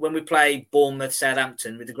 Yeah. When we play Bournemouth,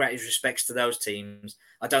 Southampton, with the greatest respects to those teams,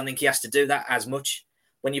 I don't think he has to do that as much.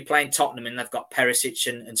 When you're playing Tottenham and they've got Perisic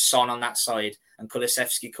and Son on that side and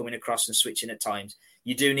Kulusevski coming across and switching at times,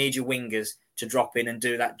 you do need your wingers to drop in and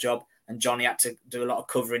do that job. And Johnny had to do a lot of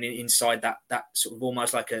covering inside that sort of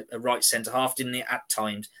almost like a right centre half, didn't he, at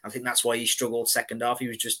times? I think that's why he struggled second half. He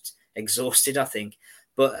was just exhausted, I think.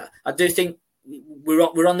 But I do think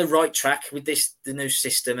we're on the right track with the new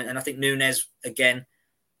system. And I think Núñez, again,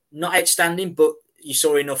 not outstanding, but you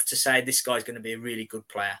saw enough to say this guy's going to be a really good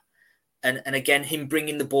player. And again, him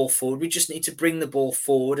bringing the ball forward. We just need to bring the ball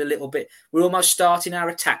forward a little bit. We're almost starting our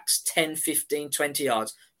attacks 10, 15, 20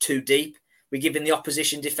 yards too deep. We're giving the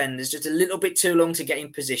opposition defenders just a little bit too long to get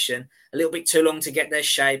in position, a little bit too long to get their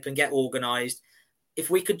shape and get organised. If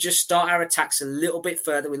we could just start our attacks a little bit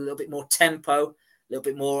further with a little bit more tempo, a little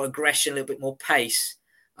bit more aggression, a little bit more pace,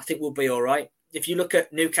 I think we'll be all right. If you look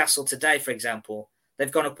at Newcastle today, for example,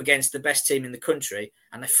 they've gone up against the best team in the country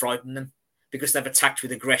and they've frightened them because they've attacked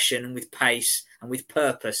with aggression and with pace and with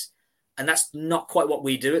purpose. And that's not quite what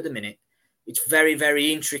we do at the minute. It's very,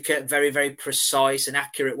 very intricate, very, very precise and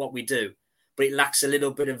accurate what we do. But it lacks a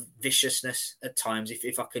little bit of viciousness at times,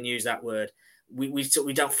 if I can use that word. We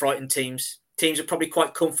don't frighten teams. Teams are probably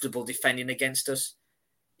quite comfortable defending against us.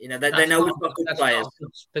 You know, they know we've got good players. That's not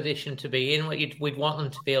a good position to be in. We'd want them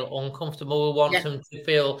to feel uncomfortable. We want them to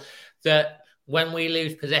feel that when we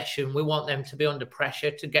lose possession, we want them to be under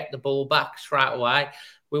pressure to get the ball back straight away.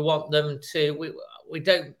 We want them to.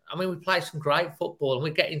 We play some great football and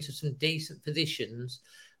we get into some decent positions,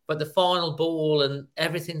 but the final ball and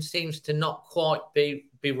everything seems to not quite be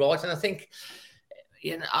right. And I think,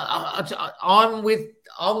 you know, I'm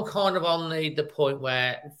kind of on the point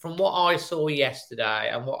where, from what I saw yesterday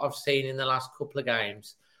and what I've seen in the last couple of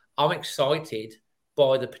games, I'm excited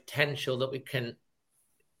by the potential that we can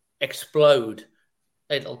explode.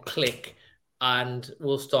 It'll click and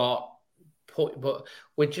we'll start but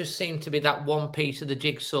we just seem to be that one piece of the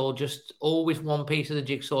jigsaw, just always one piece of the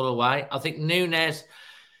jigsaw away. I think Núñez,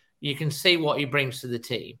 you can see what he brings to the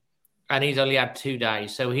team, and he's only had 2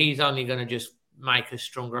 days, so he's only going to just make us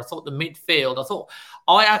stronger. I thought the midfield,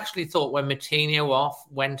 I actually thought when Moutinho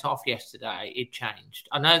went off yesterday, it changed.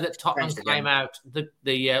 I know that Tottenham came out,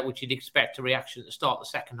 which you'd expect a reaction at the start of the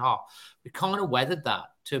second half. We kind of weathered that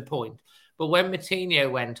to a point. But when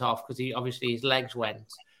Moutinho went off, because his legs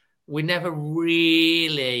went, we never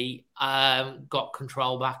really got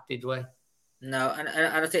control back, did we? No, and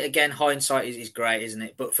I think, again, hindsight is great, isn't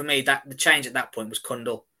it? But for me, the change at that point was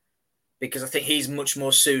Kundl, because I think he's much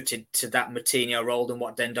more suited to that Moutinho role than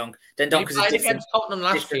what Dendoncker. Dendoncker is a different Tottenham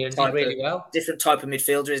last year and did really well. Different type of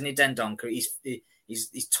midfielder, isn't he? Dendoncker,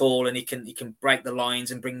 he's tall and he can break the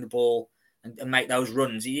lines and bring the ball and make those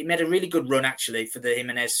runs. He made a really good run actually for the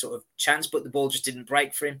Jimenez sort of chance, but the ball just didn't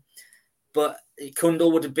break for him. But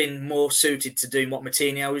Kundl would have been more suited to doing what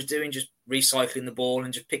Moutinho was doing, just recycling the ball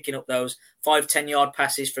and just picking up those 5-10 yard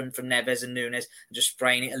passes from Neves and Núñez and just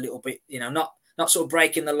spraying it a little bit, you know, not sort of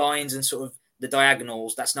breaking the lines and sort of the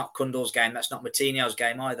diagonals. That's not Kundl's game. That's not Moutinho's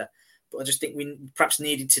game either. But I just think we perhaps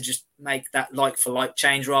needed to just make that like-for-like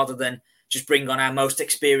change rather than just bring on our most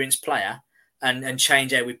experienced player and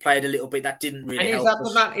change how we played a little bit. That didn't really help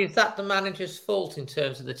us. Is that the manager's fault in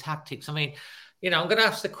terms of the tactics? I mean, you know, I'm going to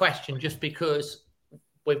ask the question just because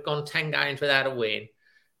we've gone 10 games without a win.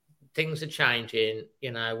 Things are changing.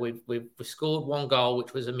 You know, we've scored 1 goal,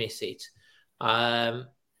 which was a miss it.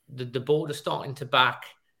 The board is starting to back.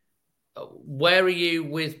 Where are you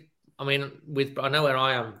with? I know where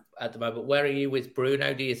I am at the moment. Where are you with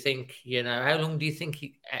Bruno? Do you think, you know, how long do you think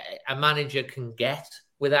a manager can get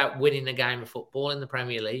without winning a game of football in the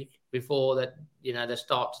Premier League before that? You know, they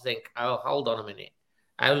start to think, oh, hold on a minute,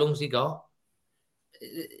 how long's he got?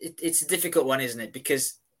 It's a difficult one, isn't it?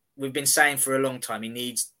 Because we've been saying for a long time he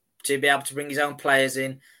needs to be able to bring his own players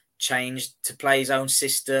in, change to play his own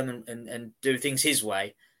system and do things his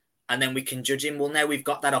way. And then we can judge him. Well, now we've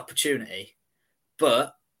got that opportunity.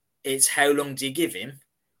 But it's how long do you give him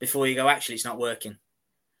before you go, actually, it's not working?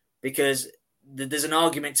 Because there's an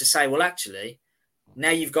argument to say, well, actually, now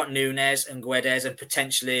you've got Núñez and Guedes and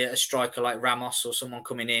potentially a striker like Ramos or someone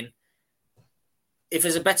coming in. If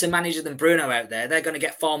there's a better manager than Bruno out there, they're going to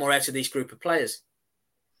get far more out of these group of players.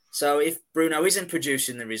 So if Bruno isn't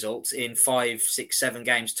producing the results in 5, 6, 7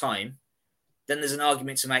 games' time, then there's an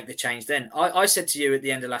argument to make the change then. I said to you at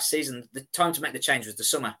the end of last season, the time to make the change was the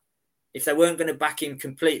summer. If they weren't going to back him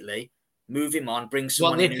completely, move him on, bring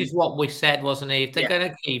someone in. Well, this is what we said, wasn't it? If they're going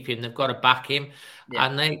to keep him, they've got to back him. Yeah.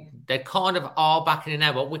 And they kind of are backing him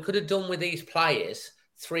now. What we could have done with these players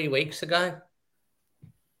 3 weeks ago.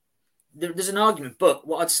 There's an argument, but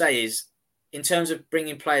what I'd say is, in terms of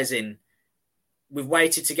bringing players in, we've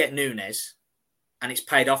waited to get Núñez, and it's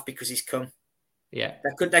paid off because he's come. Yeah,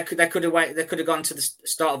 they could have waited. They could have gone to the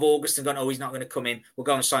start of August and gone, oh, he's not going to come in. We'll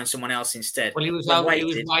go and sign someone else instead. Well, he was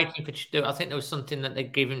waiting for. I think there was something that they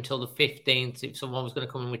gave him till the 15th if someone was going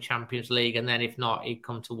to come in with Champions League, and then if not, he'd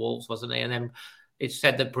come to Wolves, wasn't he? And then it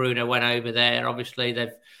said that Bruno went over there. Obviously,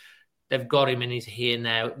 they've got him and he's here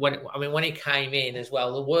now. When he came in as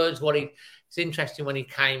well, it's interesting when he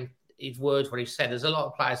came. His words, what he said. There's a lot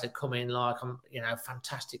of players that come in like,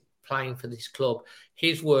 fantastic playing for this club.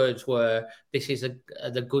 His words were, "This is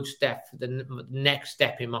the good step, the next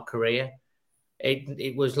step in my career."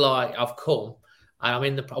 It was like, I've come. I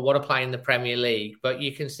want to play in the Premier League, but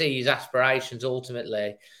you can see his aspirations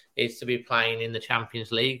ultimately is to be playing in the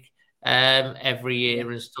Champions League every year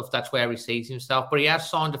and stuff. That's where he sees himself. But he has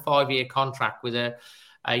signed a 5-year contract with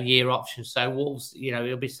a year option. So Wolves,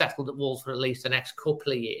 he'll be settled at Wolves for at least the next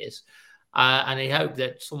couple of years. And he hoped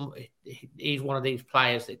that he's one of these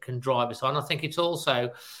players that can drive us on. I think it's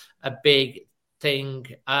also a big thing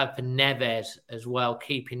for Neves as well,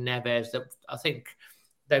 keeping Neves. That I think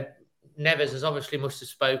that Neves must have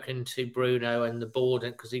spoken to Bruno and the board,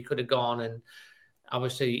 because he could have gone, and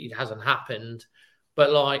obviously it hasn't happened.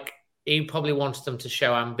 But he probably wants them to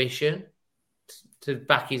show ambition, to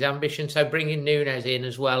back his ambition. So bringing Núñez in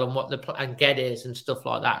as well, and Guedes and stuff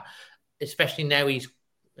like that, especially now he's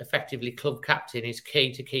effectively club captain, is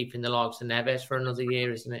key to keeping the likes of Neves for another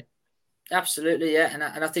year, isn't it? Absolutely, yeah. And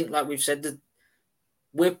I think, like we've said, that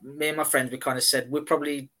me and my friends, we kind of said we're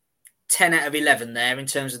probably 10 out of 11 there in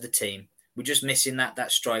terms of the team. We're just missing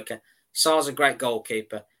that striker. Sarr's a great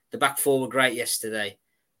goalkeeper. The back four were great yesterday.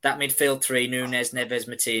 That midfield three, Núñez, Neves,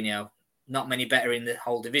 Moutinho, not many better in the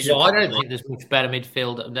whole division. No, I don't think there's much better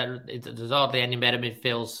midfield. There's hardly any better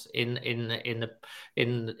midfields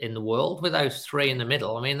in the world with those three in the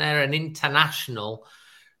middle. I mean, they're an international.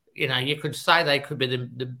 You could say they could be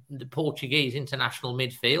the Portuguese international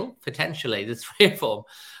midfield, potentially, the three of them.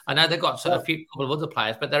 I know they've got a couple of other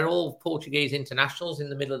players, but they're all Portuguese internationals in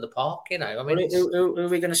the middle of the park, I mean, who are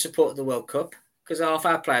we going to support at the World Cup? Because half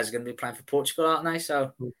our players are going to be playing for Portugal, aren't they?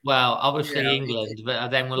 So, well, obviously England, but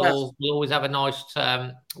then we'll always have a nice.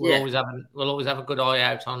 We'll always have a good eye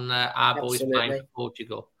out on our boys playing for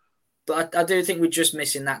Portugal. But I do think we're just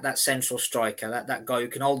missing that central striker, that guy who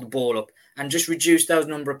can hold the ball up and just reduce those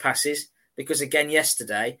number of passes. Because again,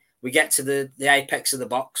 yesterday we get to the apex of the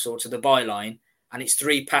box or to the byline, and it's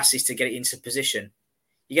 3 passes to get it into position.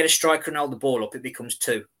 You get a striker and hold the ball up, it becomes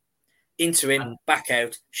 2. Into him, back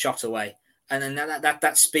out, shot away. And then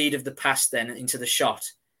that speed of the pass then into the shot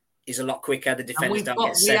is a lot quicker. The defenders don't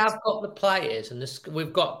get set. We have got the players, and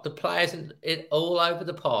we've got the players all over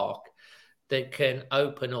the park that can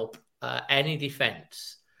open up any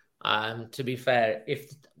defence. To be fair,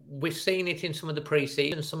 if we've seen it in some of the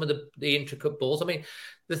pre-season, some of the intricate balls. I mean,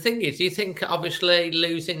 the thing is, do you think obviously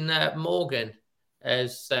losing Morgan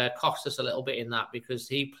has cost us a little bit in that, because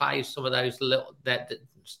he plays some of those that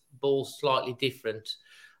balls slightly different?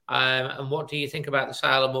 And what do you think about the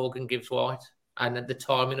sale of Morgan Gibbs White and the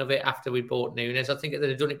timing of it after we bought Núñez? I think if they'd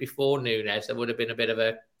have done it before Núñez, there would have been a bit of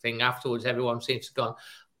a thing afterwards. Everyone seems to have gone,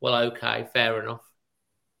 well, okay, fair enough.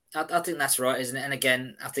 I think that's right, isn't it? And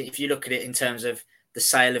again, I think if you look at it in terms of the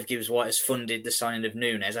sale of Gibbs White has funded the signing of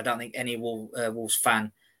Núñez, I don't think any Wolves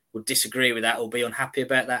fan would disagree with that or be unhappy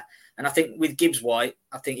about that. And I think with Gibbs White,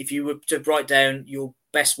 I think if you were to write down your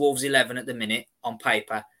best Wolves 11 at the minute on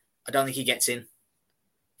paper, I don't think he gets in.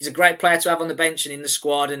 He's a great player to have on the bench and in the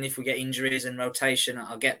squad, and if we get injuries and rotation,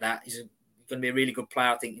 I'll get that. He's going to be a really good player,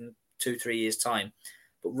 I think, in 2-3 years' time.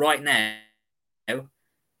 But right now,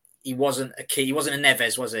 he wasn't a key. He wasn't a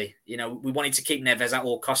Neves, was he? We wanted to keep Neves at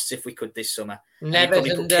all costs if we could this summer.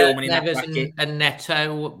 Neves and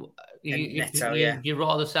Neto. You'd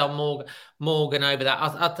rather sell Morgan over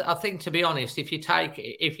that. I think, to be honest, if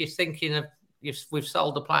you're thinking of, we've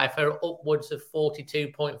sold a player for upwards of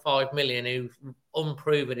 42.5 million who's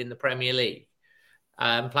unproven in the Premier League,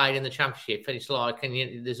 played in the Championship, and it's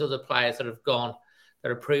and there's other players that have gone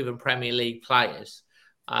that are proven Premier League players.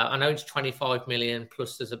 I know it's 25 million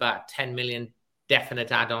plus there's about 10 million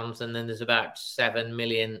definite add-ons, and then there's about 7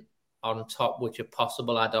 million on top, which are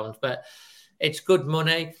possible add-ons, but it's good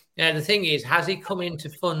money. The thing is, has he come in to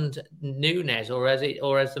fund Núñez, or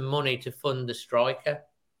has the money to fund the striker?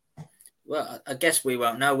 Well, I guess we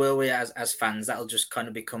won't know, will we, as fans? That'll just kind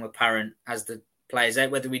of become apparent as the players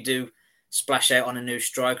out, whether we do splash out on a new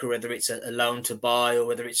striker, whether it's a loan to buy or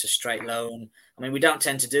whether it's a straight loan. I mean, we don't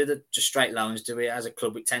tend to do just straight loans, do we? As a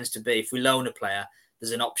club, it tends to be, if we loan a player,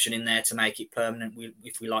 there's an option in there to make it permanent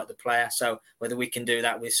if we like the player. So whether we can do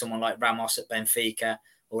that with someone like Ramos at Benfica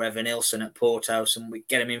or Evan Nilsson at Porto, so we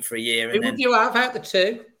get him in for a year. Who would you have out the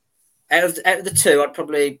two? Out of the two,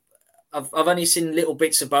 I've only seen little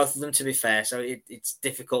bits of both of them, to be fair, so it's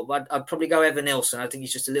difficult. But I'd probably go Evan Nilsson. I think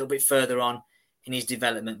he's just a little bit further on in his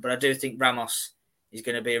development. But I do think Ramos is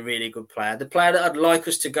going to be a really good player. The player that I'd like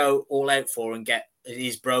us to go all out for and get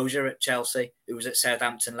is Brozier at Chelsea, who was at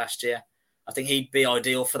Southampton last year. I think he'd be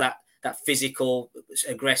ideal for that physical,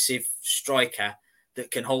 aggressive striker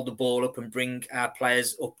that can hold the ball up and bring our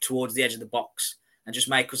players up towards the edge of the box and just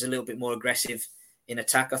make us a little bit more aggressive in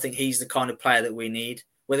attack. I think he's the kind of player that we need.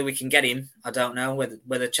 Whether we can get him, I don't know.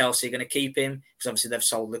 Whether Chelsea are going to keep him, because obviously they've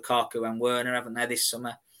sold Lukaku and Werner, haven't they, this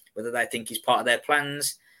summer? Whether they think he's part of their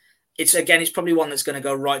plans. It's probably one that's going to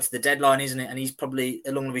go right to the deadline, isn't it? And he's probably,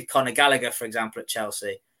 along with Conor Gallagher, for example, at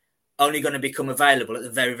Chelsea, only going to become available at the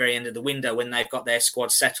very, very end of the window when they've got their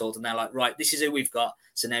squad settled and they're like, right, this is who we've got.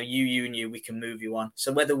 So now you, and you, we can move you on.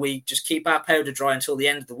 So whether we just keep our powder dry until the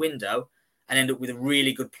end of the window and end up with a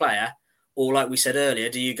really good player, or like we said earlier,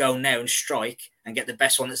 do you go now and strike and get the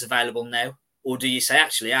best one that's available now? Or do you say,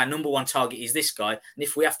 actually, our number one target is this guy, and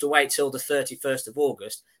if we have to wait till the 31st of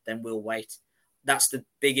August, then we'll wait. That's the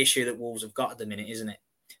big issue that Wolves have got at the minute, isn't it?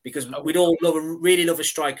 Because we'd all really love a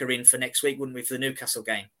striker in for next week, wouldn't we, for the Newcastle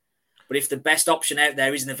game? But if the best option out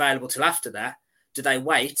there isn't available till after that, do they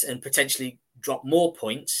wait and potentially drop more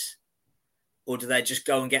points? Or do they just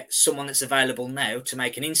go and get someone that's available now to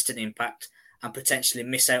make an instant impact and potentially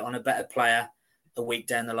miss out on a better player a week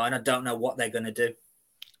down the line? I don't know what they're going to do.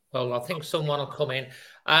 Well, I think someone will come in.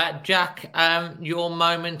 Jack, your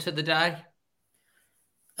moment of the day?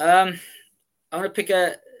 I'm going to pick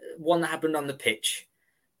one that happened on the pitch.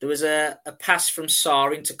 There was a pass from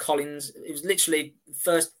Sarr into Collins. It was literally the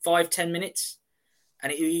first 5-10 minutes,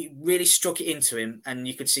 and he really struck it into him. And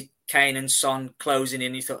you could see Kane and Son closing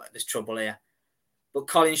in. You thought, there's trouble here. But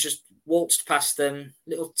Collins just waltzed past them,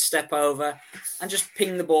 little step over, and just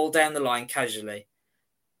pinged the ball down the line casually.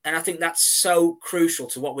 And I think that's so crucial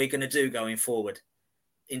to what we're going to do going forward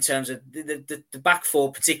in terms of the back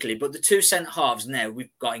four particularly. But the two centre-halves now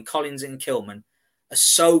we've got in Collins and Kilman are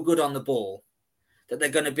so good on the ball that they're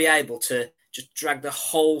going to be able to just drag the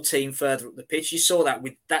whole team further up the pitch. You saw that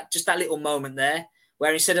with that little moment there,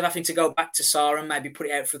 where instead of having to go back to Sarr and maybe put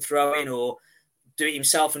it out for throw-in or do it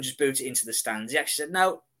himself and just boot it into the stands, he actually said,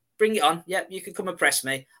 no, bring it on. Yep, you can come and press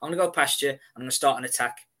me. I'm going to go past you. I'm going to start an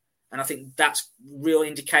attack. And I think that's a real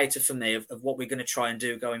indicator for me of what we're going to try and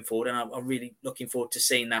do going forward. And I'm really looking forward to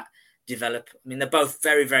seeing that develop. I mean, they're both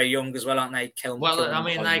very, very young as well, aren't they?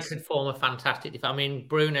 They could form a fantastic defense. I mean,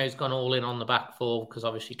 Bruno's gone all in on the back four because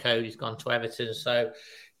obviously Cody's gone to Everton. So,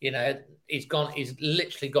 he's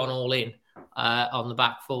literally gone all in on the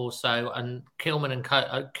back four. So, and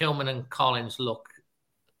Kilman and Collins look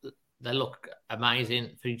amazing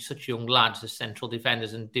for such young lads as central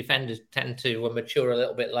defenders, and defenders tend to mature a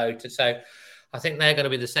little bit later. So I think they're going to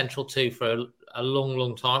be the central two for a long,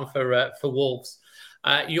 long time for Wolves.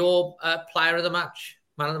 Your player of the match,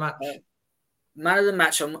 man of the match? Man of the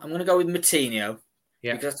match, I'm going to go with Moutinho.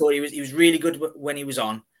 Yeah. Because I thought he was really good when he was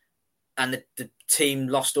on, and the team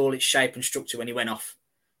lost all its shape and structure when he went off.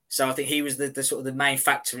 So I think he was the sort of the main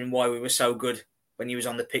factor in why we were so good when he was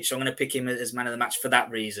on the pitch. So I'm going to pick him as man of the match for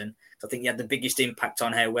that reason. I think he had the biggest impact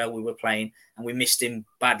on how well we were playing, and we missed him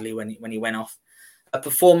badly when he went off. A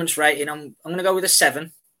performance rating, I'm going to go with a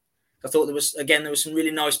 7. I thought there was some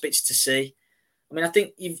really nice bits to see. I mean, I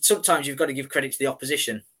think sometimes you've got to give credit to the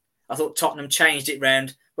opposition. I thought Tottenham changed it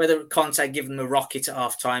round. Whether Conte gave them a rocket at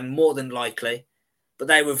half-time, more than likely. But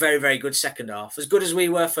they were very, very good second half. As good as we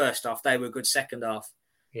were first half, they were good second half.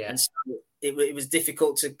 Yeah. And so it was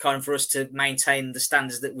difficult for us to maintain the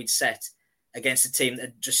standards that we'd set against a team that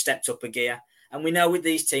had just stepped up a gear. And we know with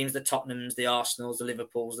these teams, the Tottenhams, the Arsenals, the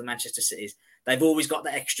Liverpools, the Manchester Cities, they've always got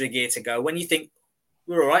that extra gear to go. When you think,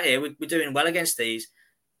 we're all right here, we're doing well against these,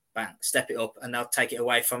 bang, step it up and they'll take it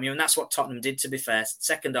away from you. And that's what Tottenham did, to be fair.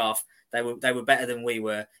 Second half, they were better than we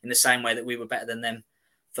were in the same way that we were better than them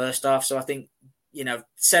first half. So I think,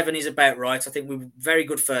 7 is about right. I think we were very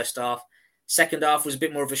good first half. Second half was a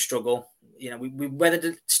bit more of a struggle. We weathered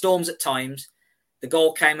the storms at times. The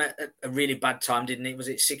goal came at a really bad time, didn't it? Was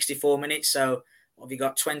it 64 minutes? So what have you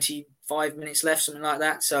got, 25 minutes left, something like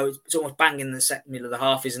that? So it's almost bang in the middle of the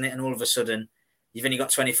half, isn't it? And all of a sudden, you've only got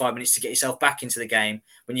 25 minutes to get yourself back into the game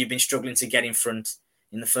when you've been struggling to get in front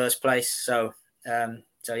in the first place. So I'm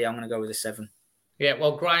going to go with a 7. Yeah,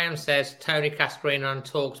 well, Graham says Tony Cascarino on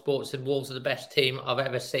TalkSport said Wolves are the best team I've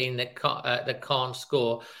ever seen that can't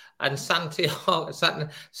score. And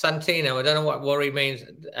Santino, I don't know what worry means,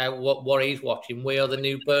 what he's watching. We are the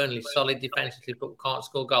new Burnley, solid defensively, but can't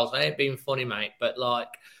score goals. I ain't being funny, mate, but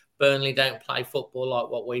Burnley don't play football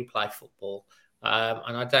like what we play football.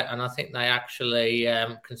 And I think they actually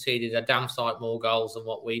conceded a damn sight more goals than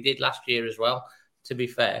what we did last year as well, to be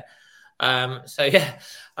fair. Favourite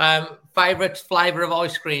flavour of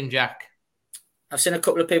ice cream, Jack? I've seen a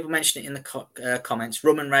couple of people mention it in the comments.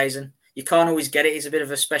 Rum and raisin. You can't always get it. It's a bit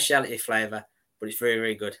of a speciality flavour, but it's very,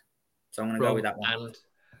 very good. So I'm going to go with that one. And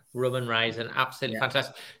rum and raisin, absolutely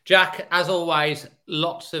fantastic. Jack, as always,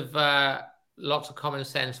 lots of lots of common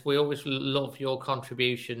sense. We always love your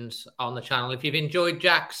contributions on the channel. If you've enjoyed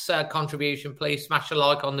Jack's contribution, please smash a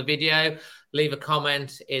like on the video, leave a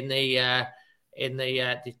comment in the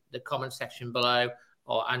comment section below,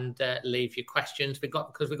 and leave your questions. We've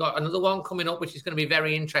got another one coming up, which is going to be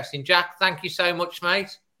very interesting. Jack, thank you so much,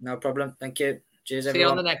 mate. No problem. Thank you. Cheers, everyone. See you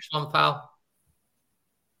on the next one, pal.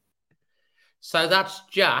 So that's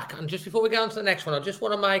Jack. And just before we go on to the next one, I just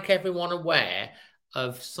want to make everyone aware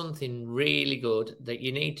of something really good that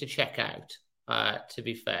you need to check out, to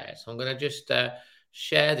be fair. So I'm going to just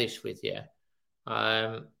share this with you.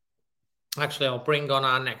 Actually, I'll bring on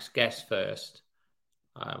our next guest first.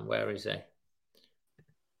 Where is he?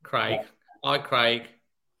 Craig. Hi, Craig.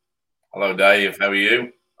 Hello, Dave. How are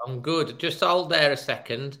you? I'm good. Just hold there a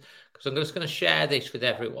second, because I'm just going to share this with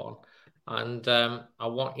everyone. And I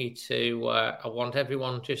want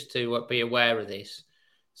everyone just to be aware of this.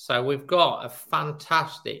 So we've got a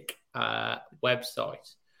fantastic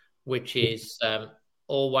website, which is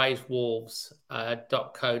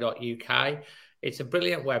alwayswolves.co.uk. It's a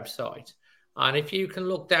brilliant website. And if you can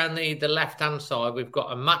look down the left-hand side, we've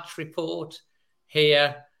got a match report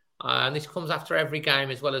here. And this comes after every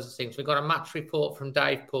game as well as the things. We've got a match report from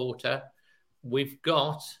Dave Porter. We've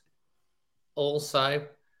got also...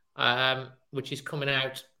 which has come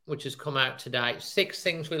out today. 6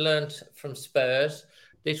 things we learned from Spurs.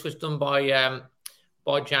 This was done by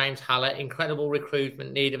James Hallett. Incredible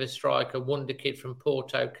recruitment, need of a striker, wonder kid from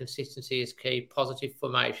Porto, consistency is key, positive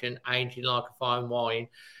formation, aging like a fine wine.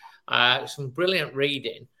 Some brilliant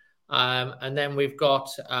reading. And then we've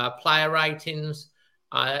got player ratings.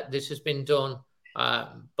 This has been done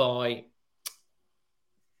by...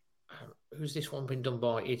 Who's this one been done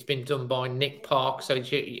by? It's been done by Nick Park. So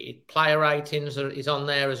player ratings is on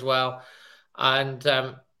there as well. And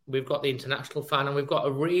we've got the international fan, and we've got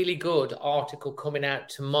a really good article coming out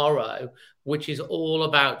tomorrow, which is all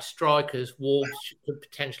about strikers Wolves could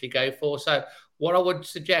potentially go for. So what I would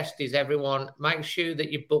suggest is everyone make sure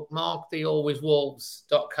that you bookmark the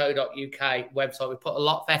alwayswolves.co.uk website. We put a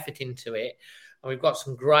lot of effort into it, and we've got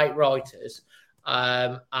some great writers.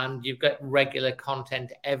 And you've got regular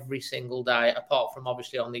content every single day, apart from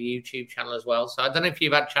obviously on the YouTube channel as well. So I don't know if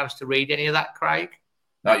you've had a chance to read any of that, Craig.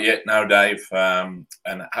 Not yet, no, Dave. And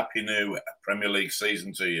happy new Premier League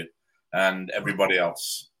season to you and everybody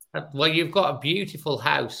else. Well, you've got a beautiful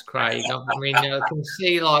house, Craig. I mean, I can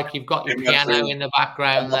see like you've got your piano in the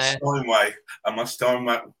background there. I must own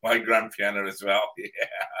my grand piano as well.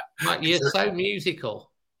 Yeah, you're so musical.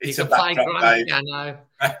 You can play grand piano.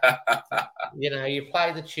 You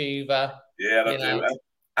play the tuba. Yeah, I do.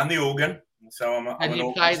 And the organ. So I'm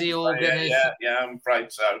you play the organ. Yeah, I'm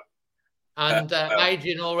afraid so. And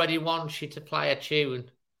Adrian already wants you to play a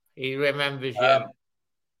tune. He remembers you.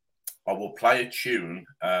 I will play a tune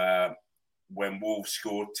when Wolves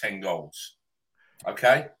scored 10 goals.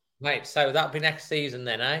 Okay? Mate, so that'll be next season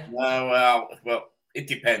then, eh? No, well, it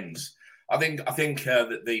depends. I think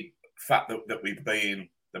that the fact that we've been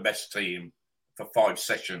the best team for 5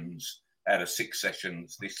 sessions out of 6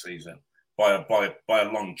 sessions this season by a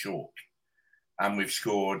long chalk, and we've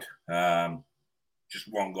scored just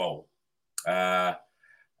 1 goal, and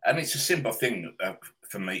it's a simple thing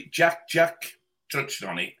for me. Jack touched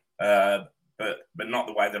on it, but not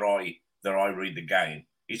the way that I read the game.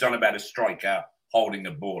 He's on about a striker holding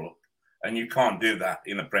the ball up, and you can't do that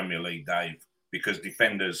in the Premier League, Dave, because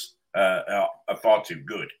defenders are far too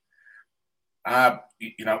good. Our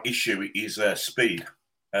issue is speed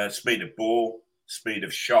of ball, speed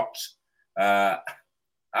of shots. Our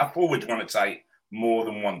forwards want to take more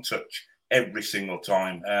than 1 touch every single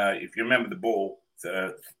time. If you remember the ball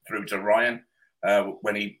through to Ryan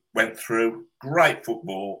when he went through, great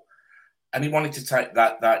football, and he wanted to take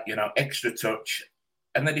that extra touch,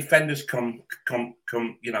 and the defenders come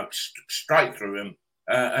straight through him,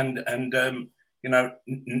 and no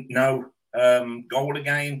goal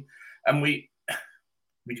again, and we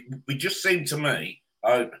just seemed to me.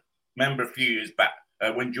 I remember a few years back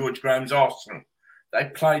when George Graham's Arsenal, they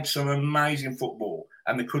played some amazing football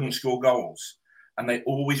and they couldn't score goals, and they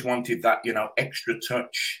always wanted that extra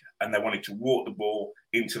touch, and they wanted to walk the ball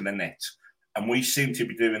into the net, and we seem to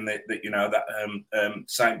be doing that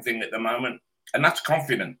same thing at the moment, and that's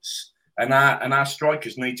confidence, and our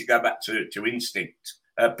strikers need to go back to instinct.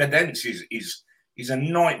 Pedence is a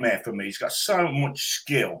nightmare for me. He's got so much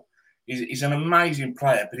skill. He's an amazing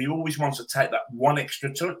player, but he always wants to take that 1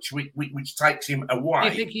 extra touch, which takes him away. Do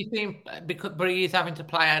you think he's been, but he's having to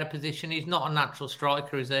play out of position? He's not a natural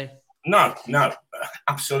striker, is he? No,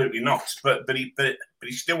 absolutely not. But he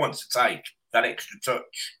still wants to take that extra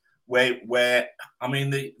touch. Where I mean,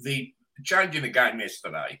 the change in the game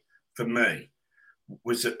yesterday for me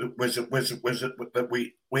was that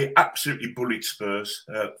we absolutely bullied Spurs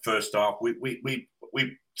first half. We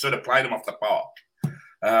sort of played them off the park,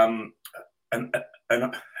 and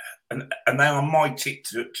they are my tick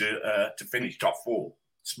to finish top 4,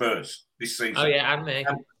 Spurs, this season. Oh yeah, and me.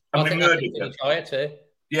 And we murdered them. Too.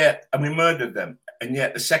 Yeah, and we murdered them. And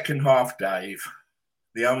yet the second half, Dave,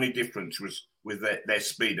 the only difference was with their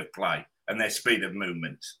speed of play and their speed of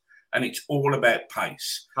movement. And it's all about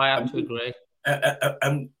pace. I have to agree.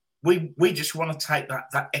 And we just want to take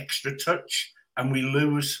that extra touch, and we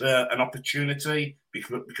lose an opportunity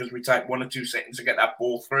because we take 1 or 2 seconds to get that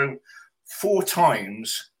ball through. 4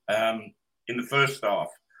 times in the first half,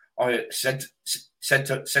 I said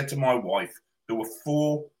to my wife, there were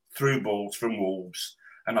 4 through balls from Wolves,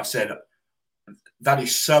 and I said, that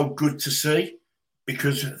is so good to see,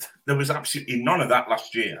 because there was absolutely none of that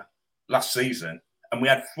last season, and we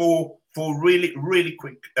had 4 really, really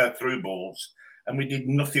quick through balls, and we did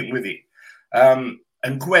nothing with it. And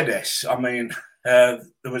Guedes, I mean, there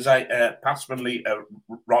was a pass from the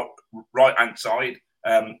right-hand side,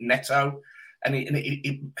 Neto,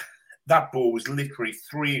 and that ball was literally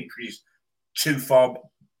 3 inches too far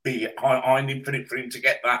behind him for him to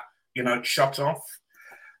get that, shot off.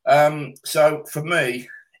 So for me,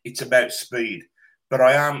 it's about speed, but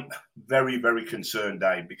I am very, very concerned,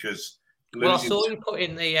 Dave, because I saw you put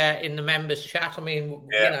in the members chat. I mean,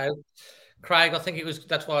 Craig, I think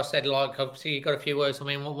that's why I said, like, obviously you got a few words. I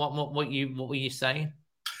mean, what were you saying?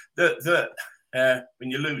 When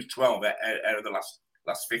you lose 12 out of the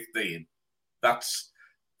last 15, that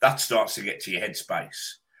starts to get to your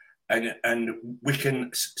headspace, and we can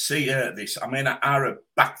see this. I mean, our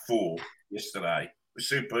back 4 yesterday was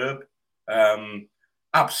superb.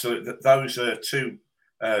 Absolutely, those 2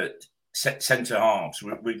 centre halves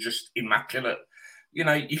were just immaculate.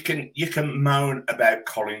 You can moan about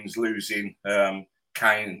Collins losing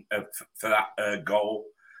Kane for that goal,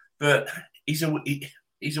 but he's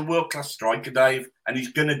a world-class striker, Dave, and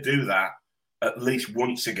he's going to do that at least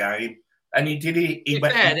once a game. And he did it.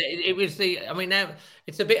 It was the. I mean, now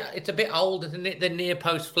it's a bit older than the near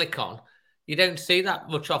post flick on. You don't see that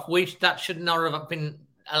much off. That should not have been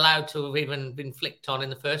allowed to have even been flicked on in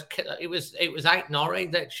the first. It was Aït-Nouri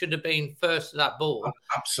that should have been first to that ball.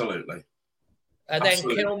 Absolutely. And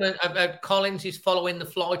then Collins is following the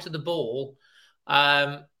flight of the ball,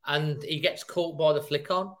 and he gets caught by the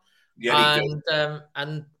flick on. Yeah,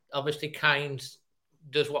 and obviously Kane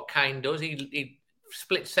does what Kane does. He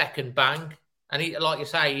split second bang, and he, like you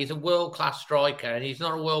say, he's a world class striker, and he's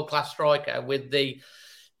not a world class striker with the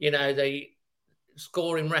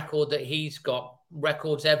scoring record that he's got,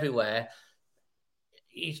 records everywhere.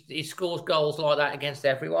 He scores goals like that against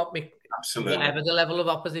everyone, absolutely, whatever the level of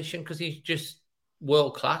opposition, because he's just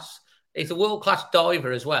world class. He's a world class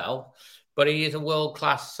diver as well, but he is a world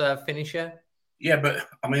class finisher. Yeah, but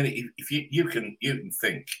I mean, if you can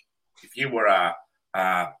think, if you were a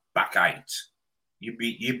back 8, you'd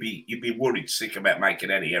be worried sick about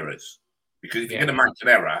making any errors, because if you're going to make an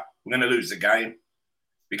error, we're going to lose the game,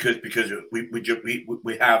 because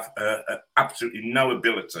we have absolutely no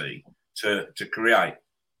ability to create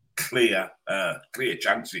clear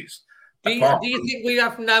chances. Do you think we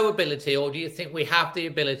have no ability, or do you think we have the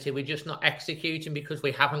ability, we're just not executing because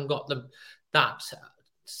we haven't got that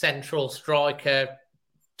central striker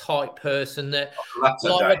type person that, like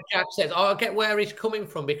what Jack says, I get where he's coming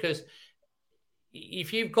from, because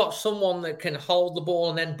if you've got someone that can hold the ball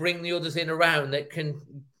and then bring the others in around, that can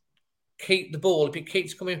keep the ball, if it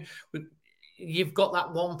keeps coming, you've got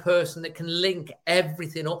that one person that can link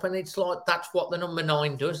everything up, and it's like that's what the number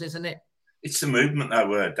 9 does, isn't it? It's the movement,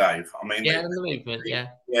 though, Dave. I mean, the movement,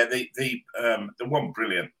 the one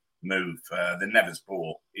brilliant move, the Neves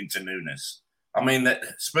ball into Nunes. I mean, that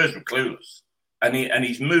Spurs were clueless, and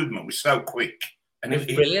his movement was so quick, and it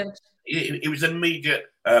was brilliant. It was immediate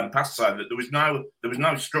pass side. That there was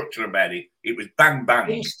no structure about it. It was bang bang,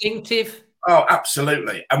 instinctive. Oh,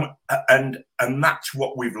 absolutely, and that's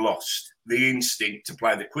what we've lost: the instinct to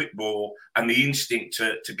play the quick ball and the instinct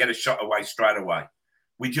to get a shot away straight away.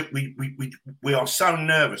 We are so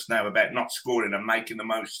nervous now about not scoring and making the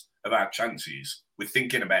most of our chances. We're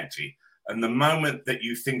thinking about it, and the moment that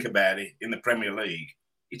you think about it in the Premier League,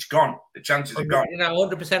 it's gone. The chances are gone.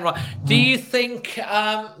 100% right. Do you think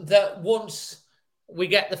that once we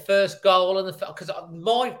get the first goal and because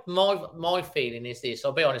my feeling is this,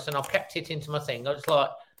 I'll be honest, and I've kept it into my thing. I was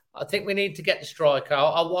like, I think we need to get the striker.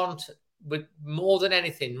 I want, with more than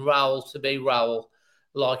anything, Raul to be Raul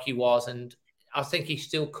like he was, and I think he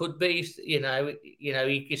still could be.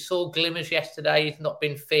 He saw glimmers yesterday. He's not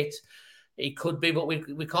been fit. He could be, but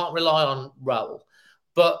we can't rely on Raul.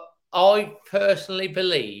 But I personally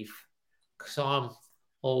believe, because I'm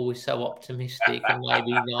always so optimistic and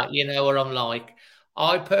maybe not, you know what I'm like.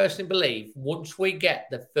 I personally believe once we get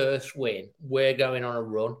the first win, we're going on a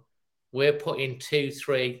run. We're putting two,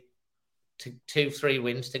 three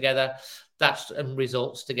wins together. That's and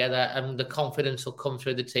results together, and the confidence will come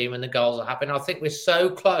through the team, and the goals will happen. I think we're so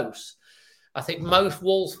close. I think most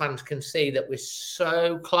Wolves fans can see that we're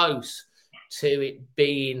so close to it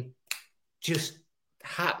being just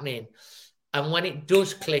happening. And when it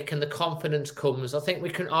does click and the confidence comes,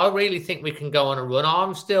 I really think we can go on a run.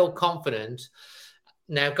 I'm still confident.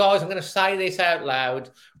 Now, guys, I'm going to say this out loud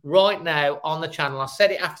right now on the channel. I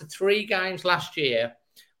said it after 3 games last year.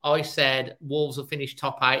 I said Wolves will finish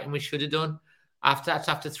top 8, and we should have done.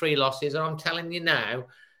 After 3 losses. And I'm telling you now,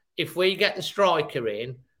 if we get the striker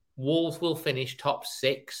in, Wolves will finish top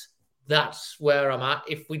 6. That's where I'm at.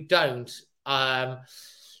 If we don't,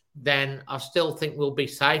 then I still think we'll be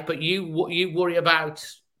safe. But you worry about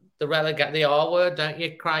the R word, don't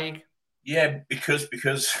you, Craig? Yeah, because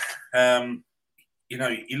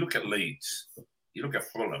you look at Leeds, you look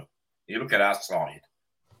at Fulham, you look at our side.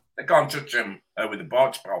 They can't touch them with a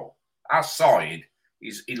barge pole. Our side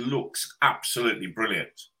it looks absolutely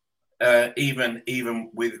brilliant, even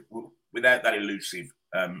without that elusive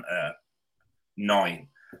 9.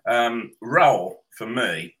 Raul, for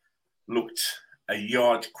me, looked a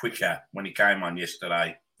yard quicker when he came on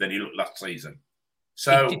yesterday than he looked last season.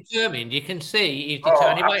 So he's determined. You can see he's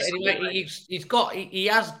determined. Anyway, he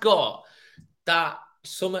has got that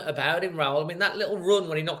something about him, Raul. I mean, that little run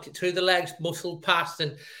when he knocked it through the legs, muscled past,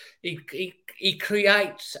 and he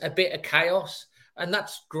creates a bit of chaos, and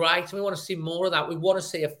that's great. And we want to see more of that. We want to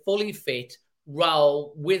see a fully fit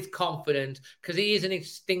Raul with confidence, because he is an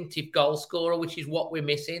instinctive goal scorer, which is what we're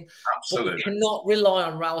missing. Absolutely. But we cannot rely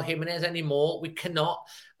on Raul Jimenez anymore. We cannot.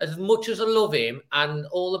 As much as I love him, and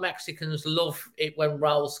all the Mexicans love it when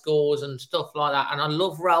Raul scores and stuff like that, and I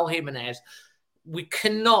love Raul Jimenez, we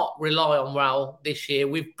cannot rely on Raul this year.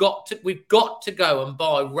 We've got to go and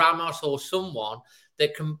buy Ramos or someone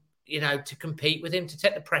that can, to compete with him, to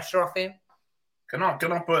take the pressure off him. Can I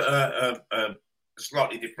put a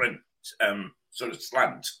slightly different sort of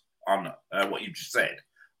slant on what you just said?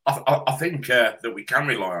 I think that we can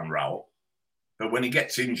rely on Raul, but when he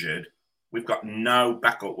gets injured, we've got no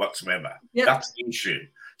backup whatsoever. Yep. That's the issue.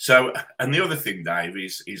 So, and the other thing, Dave,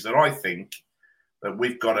 is that I think that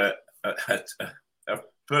we've got a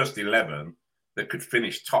first 11 that could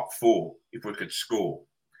finish top 4 if we could score.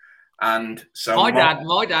 And so my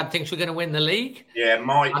dad thinks we're going to win the league. Yeah,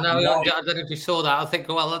 I don't know if you saw that. I think,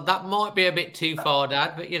 well, that might be a bit too far,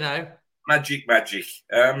 Dad, but magic.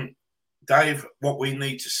 Dave, what we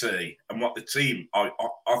need to see, and what the team I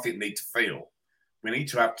think need to feel, we need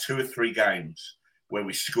to have 2 or 3 games where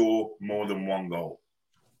we score more than 1 goal.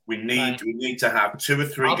 We need to have 2 or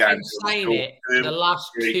 3 games. I've been saying it for the last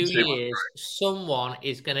 2 years. Someone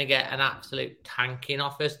is going to get an absolute tanking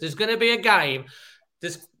off us. There's going to be a game.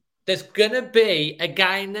 There's going to be a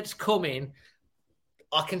game that's coming.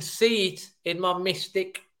 I can see it in my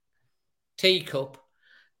mystic teacup.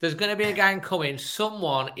 There's going to be a game coming.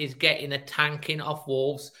 Someone is getting a tanking off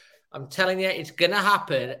Wolves. I'm telling you, it's going to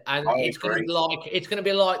happen, and it's going to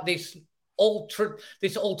be like this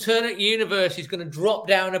alternate universe is going to drop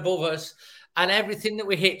down above us, and everything that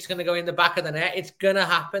we hit is going to go in the back of the net. It's going to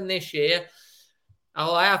happen this year.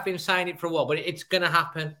 Oh, I have been saying it for a while, but it's going to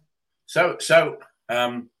happen. So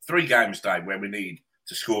 3 games, Dave, where we need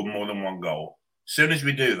to score more than 1 goal. As soon as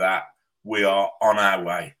we do that, we are on our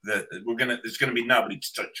way. There's going to be nobody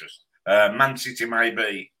to touch us. Man City,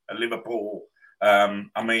 maybe, Liverpool.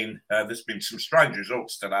 There's been some strange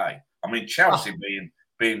results today. Chelsea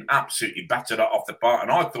being absolutely battered off the park,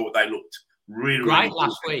 and I thought they looked really great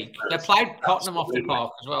last week. They played Tottenham off the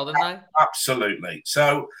park as well, didn't they? Absolutely.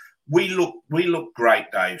 So we look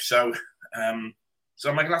great, Dave. So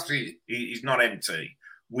my glass is not empty.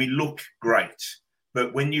 We look great,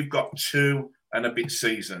 but when you've got 2 and a bit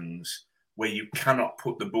seasons where you cannot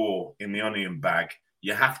put the ball in the onion bag,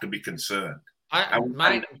 you have to be concerned.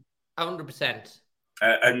 100%.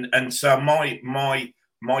 And so my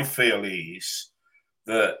feel is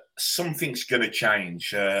that something's going to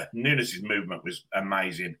change. Nunes' movement was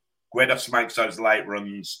amazing. Guedes makes those late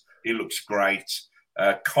runs. He looks great.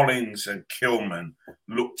 Collins and Kilman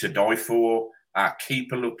look to die for. Our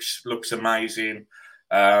keeper looks amazing.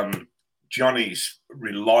 Johnny's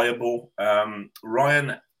reliable.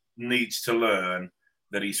 Ryan needs to learn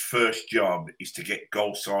that his first job is to get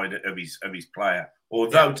goal side of his player.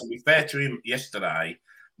 Although, to be fair to him yesterday,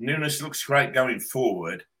 Nunes looks great going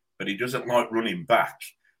forward, but he doesn't like running back.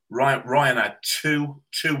 Ryan had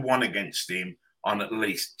 2-1 against him on at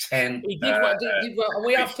least 10. He did well. And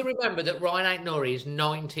we have to remember that Ryan Aït-Nouri is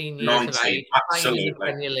 19 years of age, playing in the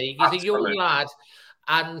Premier League. He's a young lad.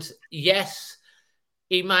 And yes,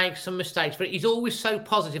 he makes some mistakes, but he's always so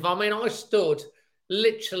positive. I mean, I stood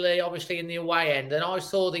literally, obviously, in the away end, and I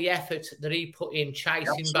saw the effort that he put in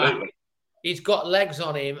chasing back. He's got legs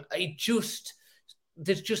on him.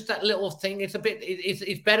 There's just that little thing.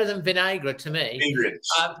 It's better than Vinagre to me.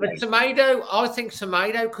 But Semedo, I think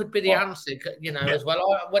Semedo could be the answer, as well.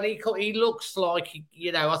 When he looks like,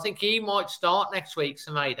 I think he might start next week,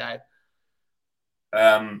 Semedo.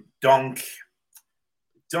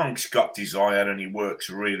 Donk's got desire and he works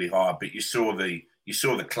really hard, but you saw the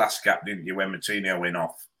class gap, didn't you, when Moutinho went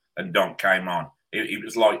off and Donk came on? It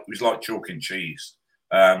was like chalk and cheese.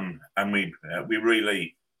 And we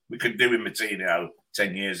could do with Moutinho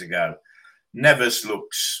 10 years ago. Neves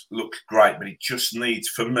looks great, but it just needs,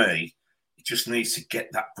 for me, to get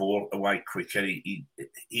that ball away quicker.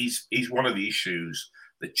 He's one of the issues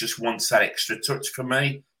that just wants that extra touch for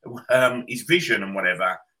me. His vision and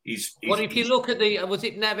whatever. If you look at was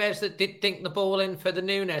it Neves that did dink the ball in for the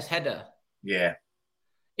Nunes header? Yeah.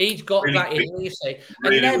 He's got really that in, you see.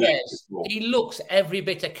 And Neves, he looks every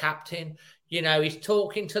bit a captain. He's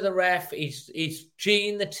talking to the ref. He's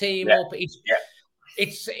G'ing the team up.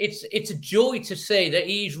 It's a joy to see that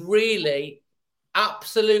he's really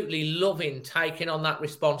absolutely loving taking on that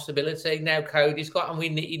responsibility. Now Cody's got, and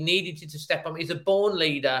he needed to step on. He's a born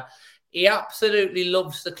leader. He absolutely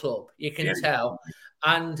loves the club. You can tell.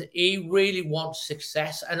 And he really wants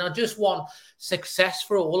success. And I just want success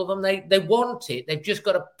for all of them. They want it. They've just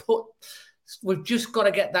got to we've just got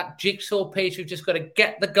to get that jigsaw piece. We've just got to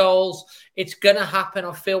get the goals. It's going to happen.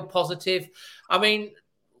 I feel positive. I mean,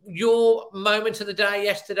 your moment of the day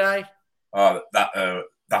yesterday?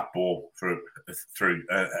 That ball through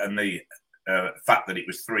and the fact that it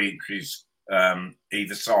was 3 inches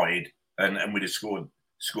either side and we'd have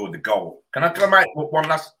scored the goal. Can I make one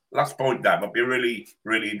last point, Dave? I'd be really,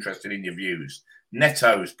 really interested in your views.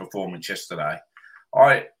 Neto's performance yesterday.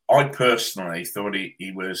 I personally thought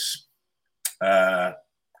he was over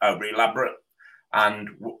elaborate, and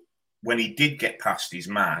when he did get past his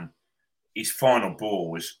man, his final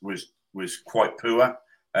ball was quite poor.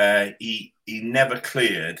 He never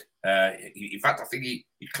cleared. In fact, I think he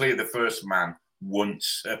cleared the first man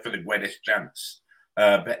once for the Guedes chance.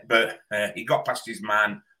 But he got past his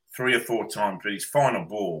man 3 or 4 times, but his final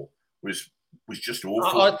ball was just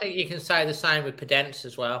awful. I think you can say the same with Podence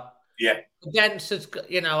as well. Yeah, Podence has,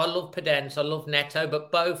 I love Podence, I love Neto,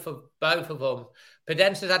 but both of them,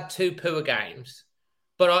 Podence has had 2 poor games.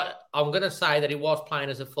 But I'm going to say that he was playing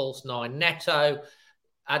as a false 9. Neto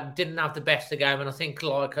didn't have the best of the game, and I think,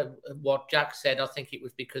 like what Jack said, I think it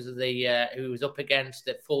was because of who he was up against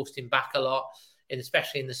that forced him back a lot,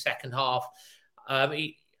 especially in the second half.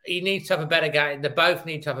 He needs to have a better game. They both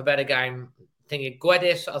need to have a better game.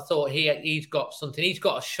 Guedes, I thought he's got something. He's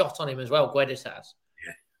got a shot on him as well. Guedes has.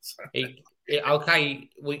 Yeah.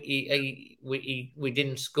 We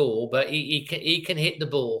didn't score, but he can hit the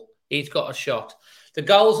ball. He's got a shot. The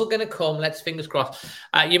goals are going to come. Let's fingers crossed.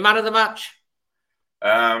 Your man of the match?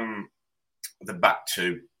 The back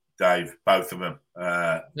 2, Dave. Both of them.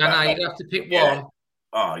 No, you'd have to pick one.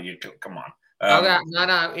 Oh, come on.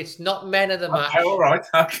 No, it's not men of the match. Okay, all right,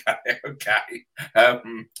 okay.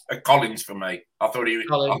 Collins for me. I thought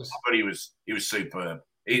he was superb.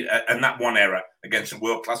 And that one error against a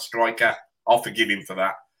world class striker, I'll forgive him for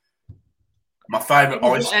that. My favourite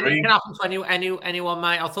ice cream. It can happen to anyone,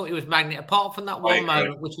 mate. I thought he was magnetic. Apart from that one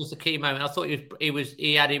moment, which was the key moment, I thought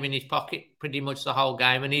he had him in his pocket pretty much the whole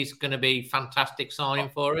game, and he's going to be fantastic signing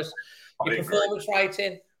for us. Your performance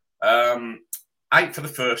rating? 8 for the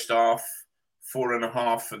first half,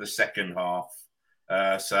 4.5 for the second half.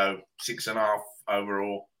 So 6.5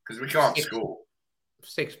 overall because we can't score.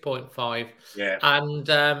 6.5. Yeah. And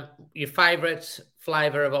your favourite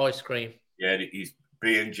flavour of ice cream? Yeah, it's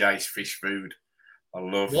B&J's fish food. I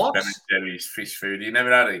love Ben & Jerry's fish food. You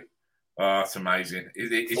never had it? Oh, it's amazing.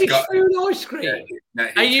 Fish food ice cream?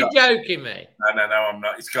 Are you joking me? No, I'm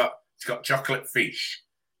not. It's got chocolate fish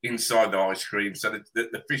inside the ice cream, so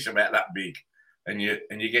the fish are about that big, and you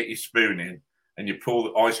get your spoon in and you pull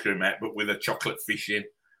the ice cream out, but with a chocolate fish in.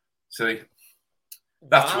 So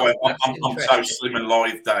that's why I'm so slim and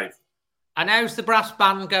lithe, Dave. And how's the brass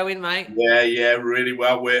band going, mate? Yeah, really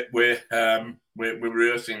well. We're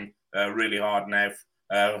rehearsing really hard now.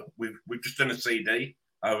 We've just done a CD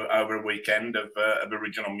over a weekend of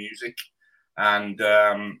original music, and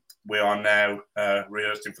we are now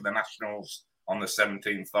rehearsing for the Nationals on the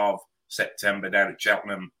 17th of September down at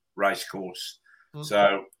Cheltenham Racecourse. Mm-hmm.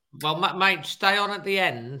 So Well, mate, stay on at the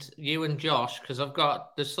end, you and Josh, because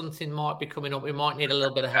there's something might be coming up. We might need a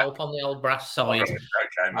little bit of help on the old brass side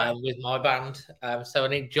with my band. So I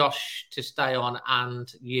need Josh to stay on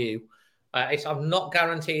and you. I'm not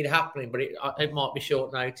guaranteed happening, but it might be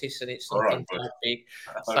short notice and it's something quite big.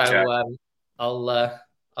 So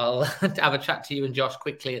I'll have a chat to you and Josh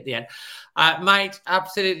quickly at the end. Mate,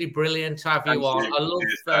 absolutely brilliant to have you on.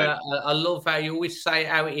 I love how you always say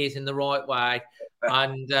how it is in the right way.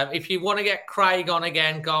 And if you want to get Craig on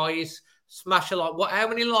again, guys, smash a like. How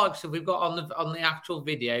many likes have we got on the actual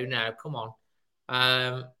video now? Come on.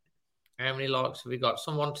 How many likes have we got?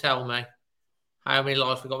 Someone tell me how many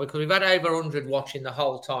likes we got, because we've had over 100 watching the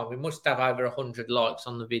whole time. We must have over 100 likes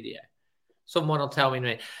on the video. Someone will tell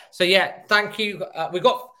me. So, yeah, thank you. We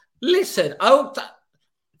got, 50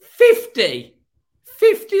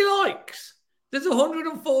 likes. There's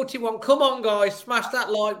 141. Come on, guys, smash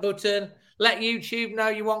that like button. Let YouTube know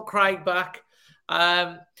you want Craig back.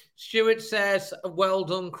 Stuart says, well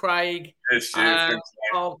done, Craig. Yes, Stuart.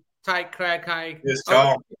 I'll take Craig. Yes,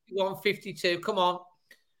 Tom. 152. Come on.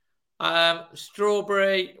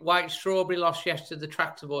 Strawberry lost yesterday to the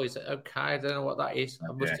Tractor Boys. Okay, I don't know what that is.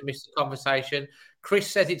 I must have missed the conversation. Chris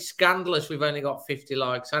says it's scandalous we've only got 50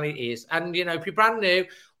 likes, and it is. And, if you're brand new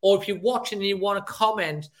or if you're watching and you want to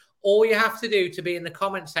comment, all you have to do to be in the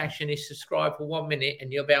comment section is subscribe for 1 minute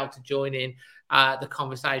and you'll be able to join in the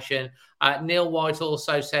conversation. Neil White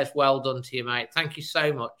also says, well done to you, mate. Thank you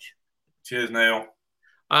so much. Cheers, Neil.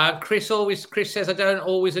 Chris says, I don't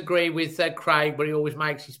always agree with Craig, but he always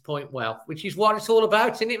makes his point well, which is what it's all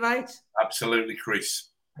about, isn't it, mate? Absolutely, Chris.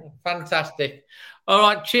 Fantastic. All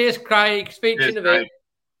right. Cheers, Craig. Speak to you in a bit.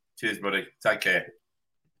 Cheers, buddy. Take care.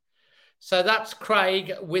 So that's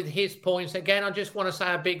Craig with his points. Again, I just want to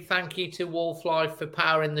say a big thank you to Wolf Life for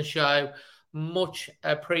powering the show. Much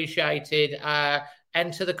appreciated.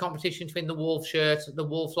 Enter the competition to win the Wolf shirt. The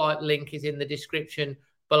Wolf Light link is in the description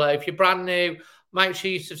below. If you're brand new, make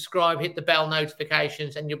sure you subscribe, hit the bell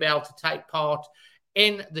notifications, and you'll be able to take part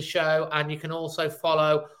in the show. And you can also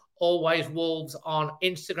follow Always Wolves on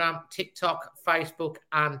Instagram, TikTok, Facebook,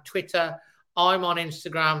 and Twitter. I'm on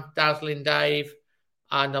Instagram, Dazzling Dave.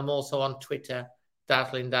 And I'm also on Twitter,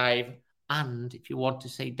 Dazzling Dave. And if you want to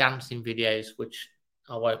see dancing videos, which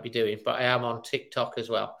I won't be doing, but I am on TikTok as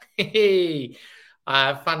well.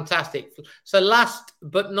 Fantastic. So last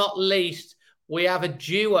but not least, we have a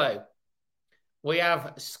duo. We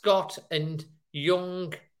have Scott and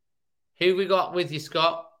Young. Who we got with you,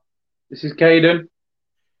 Scott? This is Caden.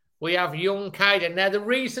 We have young Caden. Now, the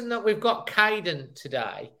reason that we've got Caden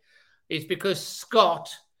today is because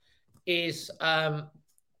Scott is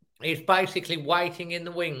basically waiting in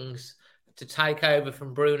the wings to take over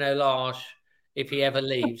from Bruno Lage if he ever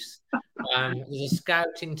leaves. There's a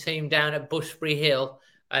scouting team down at Bushbury Hill,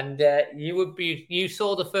 and you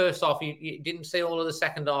saw the first half. You didn't see all of the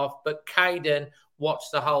second half, but Caden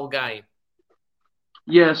watched the whole game.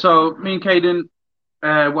 Yeah, so me and Caden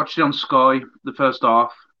watched it on Sky, the first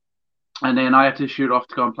half, and then I had to shoot off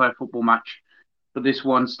to go and play a football match. But this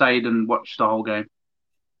one stayed and watched the whole game.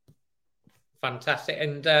 Fantastic.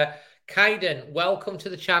 And Caden, welcome to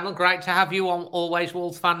the channel. Great to have you on Always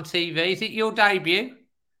Wolves Fan TV. Is it your debut?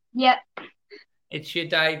 Yep. It's your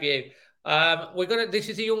debut. This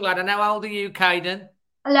is a young lad. And how old are you, Caden?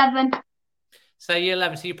 11. So you're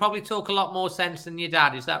 11. So you probably talk a lot more sense than your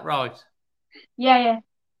dad. Is that right? Yeah.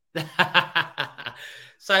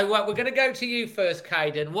 So we're going to go to you first,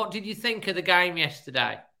 Caden. What did you think of the game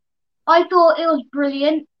yesterday? I thought it was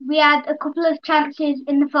brilliant. We had a couple of chances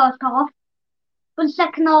in the first half. But the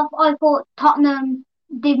second half, I thought Tottenham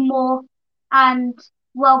did more and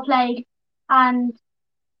well played.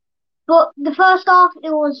 But the first half,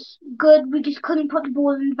 it was good. We just couldn't put the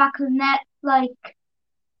ball in the back of the net. Like,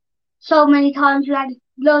 so many times we had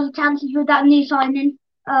loads of chances with that new signing.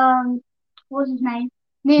 What was his name?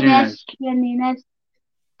 Nunes. Yeah, Nunes.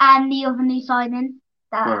 And the other new signing,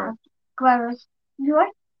 Guerrero. You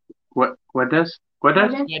right? Guedes,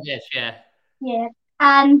 yeah. Yeah.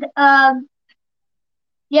 And,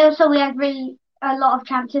 so we had really a lot of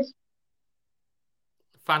chances.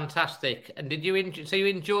 Fantastic. And did you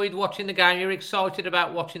enjoyed watching the game? You're excited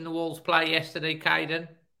about watching the Wolves play yesterday, Caden?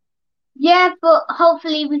 Yeah, but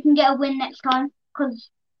hopefully we can get a win next time because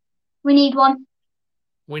we need one.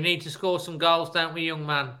 We need to score some goals, don't we, young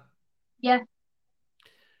man? Yeah.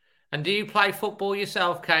 And do you play football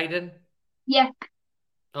yourself, Caden? Yeah.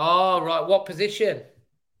 Oh, right. What position?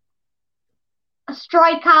 A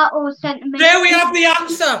striker or a centre mid. There we have the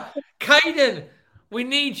answer. Caden, we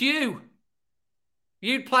need you.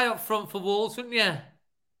 You'd play up front for Wolves, wouldn't you?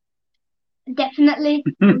 definitely.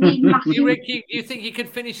 You think you could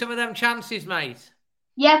finish some of them chances, mate?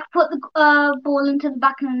 Yeah, put the ball into the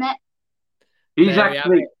back of the net.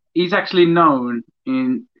 He's actually known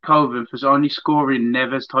in Coven for only scoring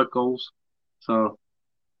Neves type goals. So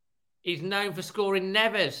he's known for scoring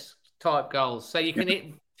Neves type goals. So you can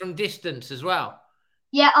hit from distance as well.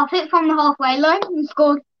 Yeah, I'll hit from the halfway line and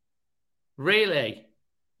scored. Really?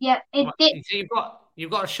 Yeah, So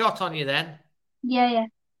you've got a shot on you then. Yeah.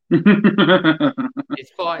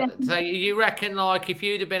 It's quite. So you reckon, like, if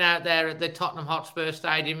you'd have been out there at the Tottenham Hotspur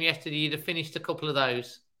Stadium yesterday, you'd have finished a couple of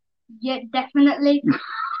those? Yeah, definitely.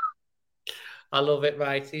 I love it,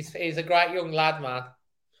 mate. He's a great young lad, man.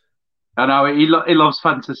 I know he loves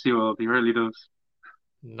fantasy world. He really does.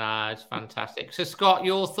 No, it's fantastic. So, Scott,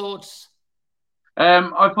 your thoughts?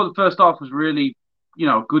 I thought the first half was really,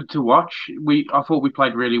 good to watch. I thought we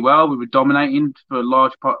played really well. We were dominating for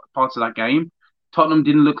large parts of that game. Tottenham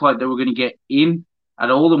didn't look like they were going to get in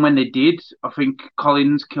at all, and when they did, I think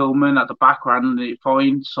Collins, Kilman at the back ran it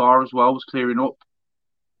fine. Sarr as well was clearing up.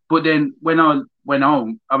 But then when I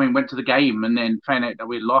went to the game and then found out that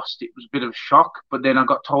we lost, it was a bit of a shock. But then I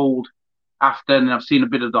got told after, and I've seen a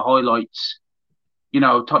bit of the highlights,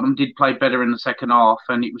 Tottenham did play better in the second half,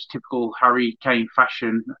 and it was typical Harry Kane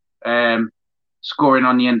fashion, scoring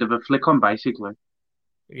on the end of a flick on, basically.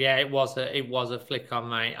 Yeah, it was a flick on,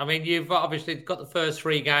 mate. I mean, you've obviously got the first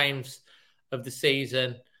 3 games of the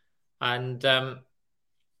season, and how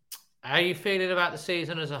are you feeling about the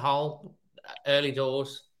season as a whole? Early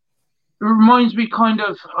doors. It reminds me kind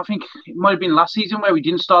of, I think it might have been last season where we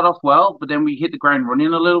didn't start off well, but then we hit the ground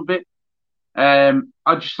running a little bit. I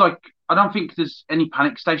don't think there's any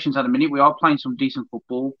panic stations at the minute. We are playing some decent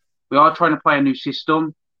football. We are trying to play a new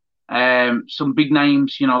system. Some big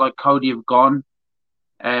names, like Cody have gone.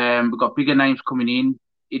 We've got bigger names coming in.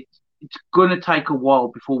 It's going to take a while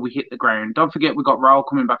before we hit the ground. Don't forget we've got Raul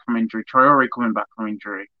coming back from injury, Traore coming back from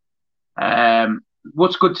injury.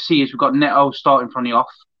 What's good to see is we've got Neto starting from the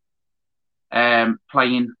off,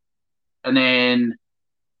 playing. And then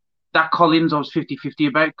that Collins I was 50-50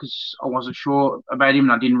 about because I wasn't sure about him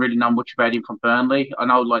and I didn't really know much about him from Burnley. I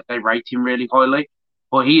know they rate him really highly,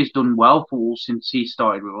 but he has done well for us since he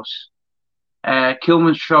started with us.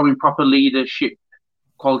 Kilman's showing proper leadership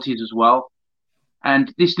qualities as well.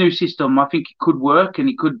 And this new system, I think it could work and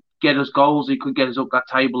it could get us goals. It could get us up that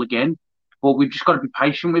table again. But we've just got to be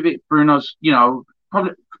patient with it. Bruno's,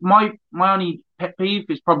 probably my only pet peeve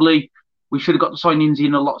is probably we should have got the signings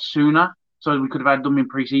in a lot sooner so we could have had them in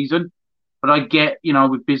pre-season. But I get,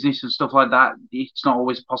 with business and stuff like that, it's not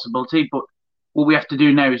always a possibility. But what we have to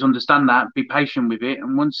do now is understand that, be patient with it.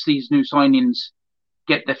 And once these new signings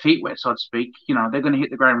get their feet wet, so to speak, they're going to hit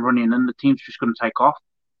the ground running and the team's just going to take off.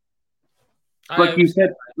 Like you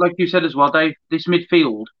said as well, Dave, this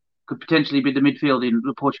midfield could potentially be the midfield in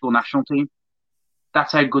the Portugal national team.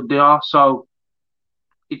 That's how good they are. So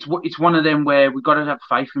it's one of them where we've got to have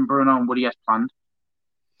faith in Bruno and what he has planned.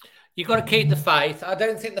 You've got to keep the faith. I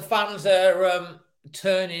don't think the fans are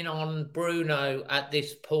turning on Bruno at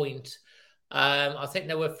this point. I think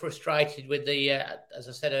they were frustrated with as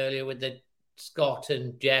I said earlier, with the Scott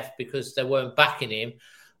and Jeff because they weren't backing him.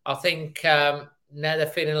 I think now they're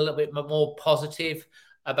feeling a little bit more positive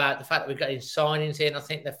about the fact that we're getting signings in. I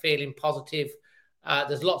think they're feeling positive.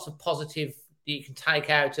 There's lots of positive that you can take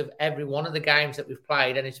out of every one of the games that we've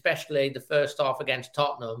played, and especially the first half against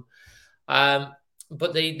Tottenham.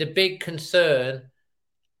 But the big concern,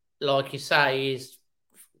 like you say, is,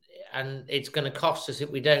 and it's going to cost us if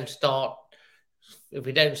we don't start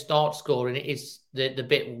scoring, it is the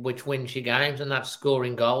bit which wins your games, and that's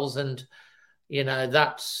scoring goals. And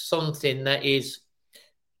that's something that is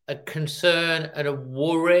a concern and a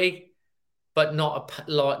worry, but not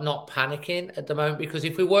panicking at the moment. Because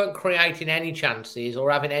if we weren't creating any chances or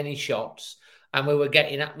having any shots, and we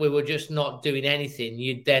were just not doing anything,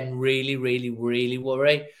 you'd then really, really, really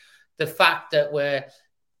worry. The fact that we're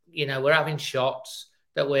having shots,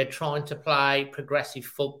 that we're trying to play progressive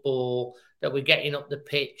football, that we're getting up the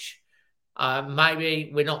pitch. Maybe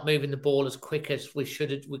we're not moving the ball as quick as we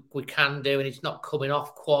can do, and it's not coming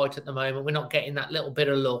off quite at the moment. We're not getting that little bit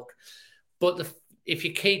of luck. But if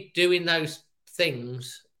you keep doing those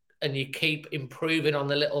things and you keep improving on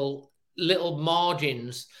the little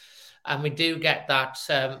margins, and we do get that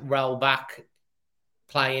roll back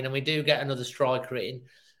playing, and we do get another striker in,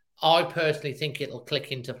 I personally think it'll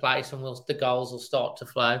click into place and the goals will start to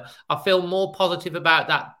flow. I feel more positive about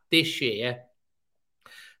that this year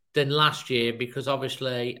than last year because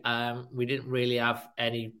obviously we didn't really have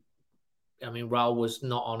any. I mean, Raul was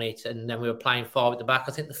not on it, and then we were playing 5 at the back.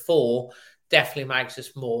 I think the 4 definitely makes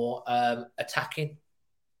us more attacking.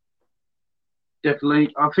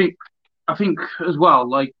 definitely. I think as well.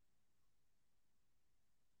 Like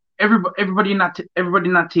everybody in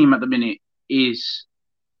that team at the minute is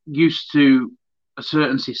used to a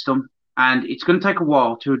certain system, and it's going to take a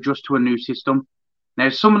while to adjust to a new system. Now,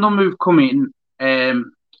 some of them who've come in,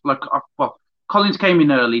 Collins came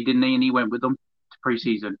in early, didn't he? And he went with them to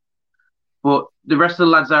pre-season. But the rest of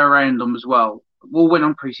the lads that are around them as well all went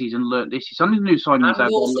on pre-season, learnt this. It's only the new signings.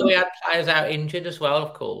 And also we had players out injured as well,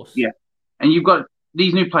 of course. Yeah. And you've got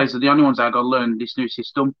these new players are the only ones that have got to learn this new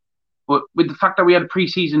system. But with the fact that we had a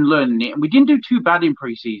pre-season learning it, and we didn't do too bad in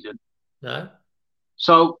pre-season. No.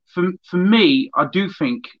 So for me, I do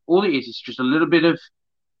think all it is just a little bit of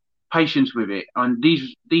patience with it. And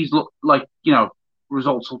these look like,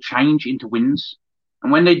 results will change into wins.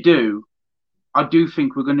 And when they do, I do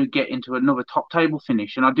think we're going to get into another top table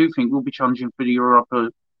finish, and I do think we'll be challenging for the Europa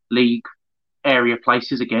League area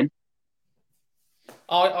places again.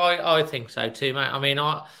 I think so too, mate. I mean,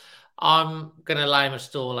 I'm going to lay my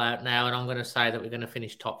stall out now, and I'm going to say that we're going to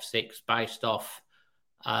finish top 6 based off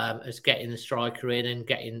as getting the striker in and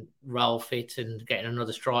getting Raul fit and getting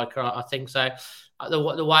another striker. I think so.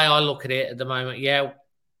 The way I look at it at the moment, yeah,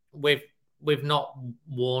 we've not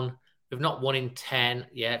won. We've not won in 10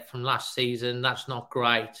 yet from last season. That's not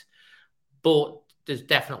great. But there's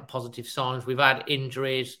definite positive signs. We've had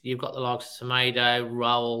injuries. You've got the likes of Semedo,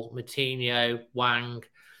 Raul, Moutinho, Wang,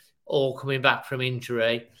 all coming back from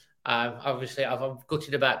injury. Obviously, I'm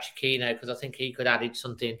gutted about Chiquinho because I think he could have added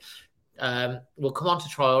something. We'll come on to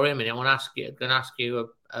Traore in a minute. I'm going to ask you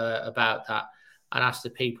about that and ask the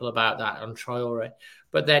people about that on Traore.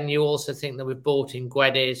 But then you also think that we've bought in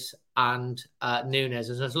Guedes and Nunes,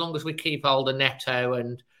 and as long as we keep hold of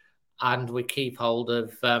Neto and we keep hold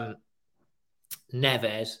of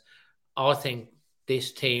Neves, I think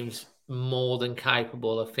this team's more than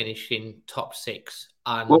capable of finishing top 6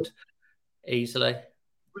 and easily.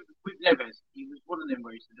 With Neves, he was one of them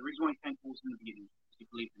where he said the reason why he came forward in the beginning is he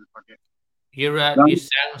believed in the project. Your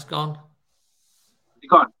sound's gone. It's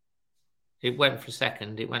gone. It went for a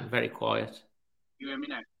second. It went very quiet. You hear me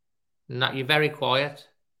now? No, you're very quiet.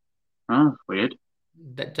 Oh, weird.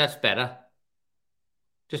 That's better.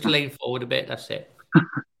 Just lean forward a bit. That's it.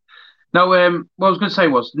 No, what I was going to say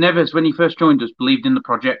was Neves, when he first joined us, believed in the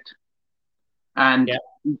project, and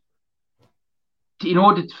in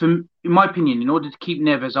my opinion, in order to keep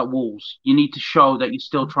Neves at Wolves, you need to show that you're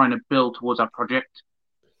still trying to build towards that project.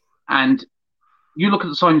 And you look at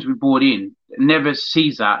the signings we brought in. Neves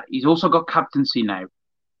sees that. He's also got captaincy now.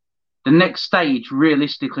 The next stage,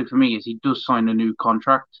 realistically, for me, is he does sign a new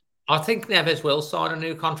contract. I think Neves will sign a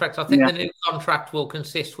new contract. I think the new contract will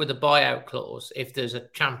consist with a buyout clause if there's a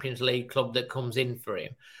Champions League club that comes in for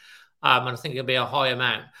him. And I think it'll be a high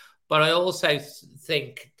amount. But I also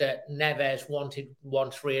think that Neves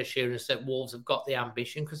wants reassurance that Wolves have got the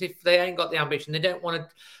ambition, because if they ain't got the ambition, they don't want to.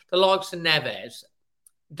 The likes of Neves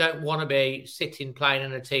don't want to be sitting playing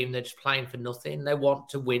in a team that's playing for nothing. They want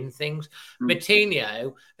to win things.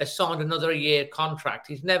 Moutinho has signed another year contract.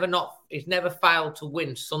 He's never failed to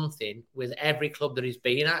win something with every club that he's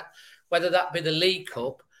been at, whether that be the League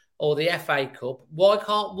Cup or the FA Cup. Why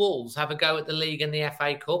can't Wolves have a go at the League and the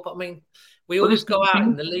FA Cup? I mean, we always go out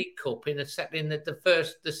in the League Cup in the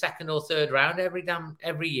second or third round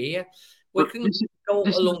every year. We can go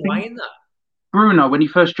a long way in that. Bruno, when he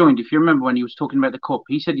first joined, if you remember when he was talking about the cup,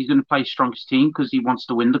 he said he's going to play his strongest team because he wants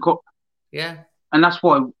to win the cup. Yeah. And that's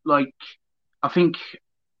why, I think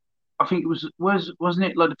it wasn't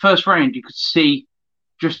it like the first round, you could see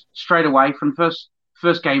just straight away from the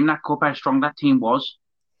first game in that cup how strong that team was.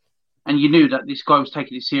 And you knew that this guy was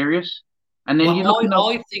taking it serious. And then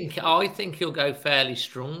I think he'll go fairly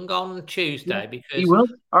strong on Tuesday because he will,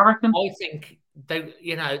 I reckon. I think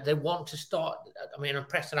they want to start. I mean,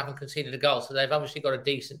 Preston haven't conceded a goal, so they've obviously got a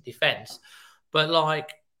decent defence. But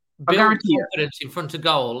building confidence in front of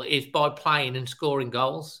goal is by playing and scoring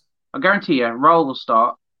goals. I guarantee you, Raul will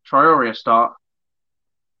start, Traore will start.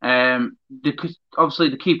 Obviously,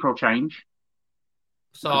 the keeper will change.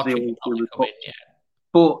 So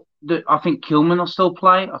But I think Kilman will still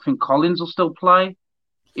play. I think Collins will still play.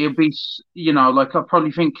 It'll be, I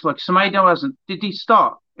probably think Semedo hasn't. Did he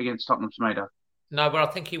start against Tottenham, Semedo? No, but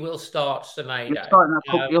I think he will start Semedo. He'll start in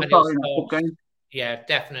that cup game. Yeah,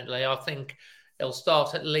 definitely. I think he'll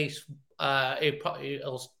start at least.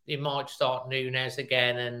 He might start Nunes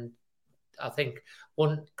again, and I think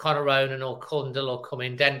one Conor Ronan or Kundal will come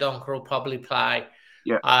in. Dendoncker will probably play.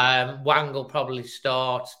 Yeah. Wang will probably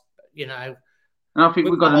start. And I think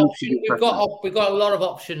we've got a lot of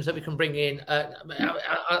options that we can bring in.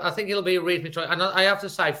 I think it'll be a reasonable choice. And I have to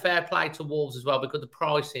say, fair play to Wolves as well, because the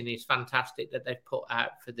pricing is fantastic that they've put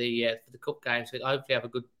out for the cup games. So hopefully have a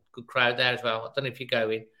good crowd there as well. I don't know if you're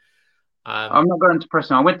going. I'm not going to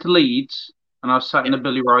Preston. I went to Leeds and I was sat in the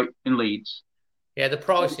Billy Wright in Leeds. Yeah, the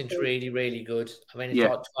pricing's really, really good. I mean, it's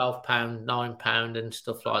like £12, £9 and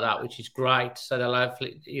stuff like that, which is great. So they'll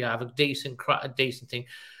hopefully have a decent thing.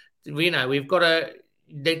 We've got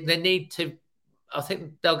they need to, I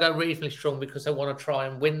think they'll go reasonably strong because they want to try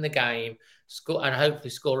and win the game, score, and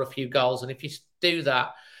hopefully score a few goals. And if you do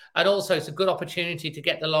that, and also it's a good opportunity to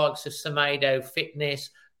get the likes of Semedo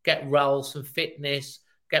fitness, get Roll some fitness,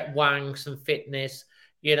 get Wang some fitness,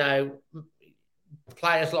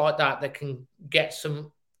 players like that can get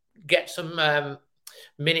some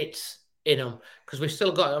minutes in them, because we've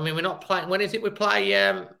still got, we're not playing, when is it we play,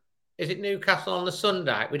 is it Newcastle on the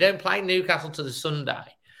Sunday? We don't play Newcastle to the Sunday.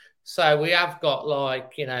 So we have got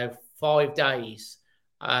 5 days.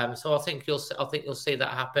 So I think you'll see that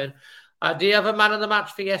happen. Do you have a man of the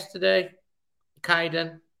match for yesterday,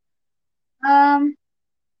 Caden? I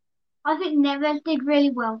think Neves did really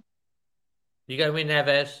well. You go with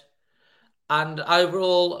Neves. And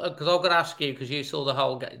overall, because I've got to ask you, because you saw the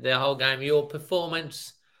whole game, your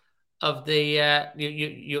performance of the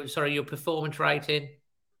your performance rating.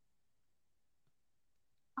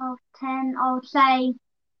 Of 10, I would say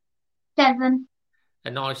 7. A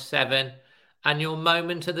nice 7. And your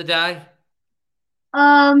moment of the day?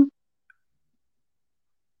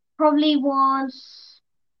 Probably was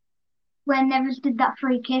when Neves did that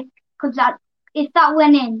free kick, because if that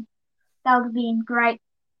went in, that would have been great.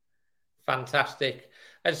 Fantastic.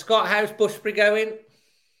 And Scott, how's Bushbury going?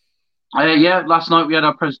 Last night we had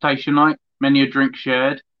our presentation night, many a drink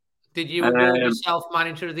shared. Did you award yourself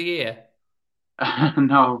manager of the year?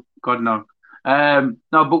 No, God, no.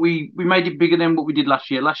 No, but we made it bigger than what we did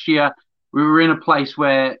last year. Last year, we were in a place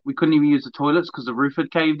where we couldn't even use the toilets because the roof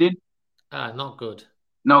had caved in. Not good.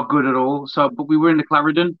 Not good at all. So, but we were in the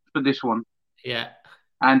Clarendon for this one. Yeah.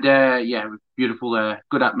 And, it was beautiful there.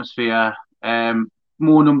 Good atmosphere.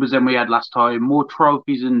 More numbers than we had last time. More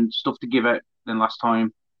trophies and stuff to give out than last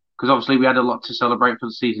time. Because obviously we had a lot to celebrate for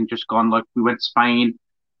the season just gone. Like, we went to Spain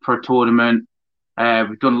for a tournament.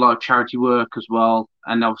 We've done a lot of charity work as well,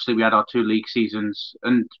 and obviously we had our 2 league seasons,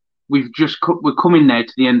 and we're coming now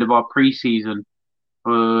to the end of our pre-season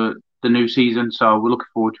for the new season, so we're looking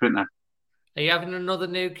forward to it now. Are you having another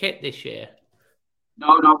new kit this year?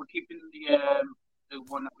 No, we're keeping the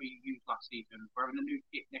one that we used last season. We're having a new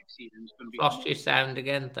kit next season. It's going to be lost your sound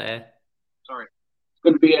again there. Sorry, it's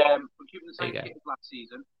going to be we're keeping the same kit as last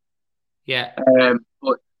season. Yeah.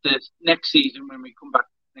 But the next season, when we come back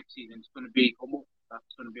next season, it's going to be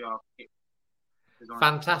that's going to be our kit.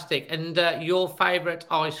 Fantastic. And your favourite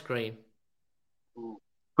ice cream?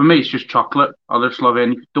 For me, it's just chocolate. I just love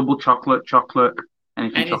any double chocolate,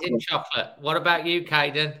 anything chocolate. What about you,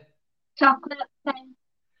 Caden? Chocolate.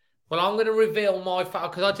 Well, I'm going to reveal my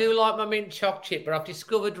because I do like my mint choc chip, but I've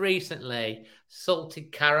discovered recently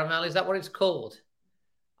salted caramel. Is that what it's called?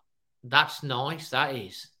 That's nice. That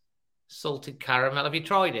is salted caramel. Have you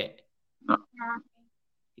tried it? No. Yeah.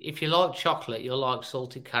 If you like chocolate, you'll like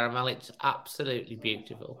salted caramel. It's absolutely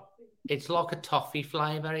beautiful. It's like a toffee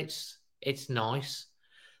flavour. It's nice.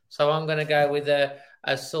 So I'm going to go with a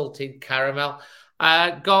salted caramel.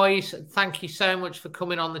 Guys, thank you so much for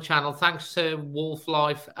coming on the channel. Thanks to Wolf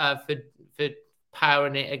Life for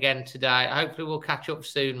powering it again today. Hopefully we'll catch up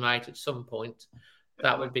soon, mate, at some point.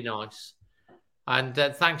 That would be nice. And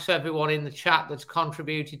thanks to everyone in the chat that's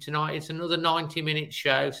contributed tonight. It's another 90-minute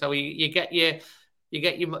show, so you get your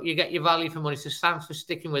value for money. So thanks for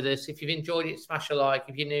sticking with us. If you've enjoyed it, smash a like.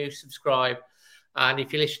 If you're new, subscribe. And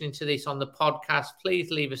if you're listening to this on the podcast,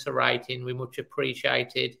 please leave us a rating. We much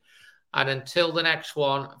appreciate it. And until the next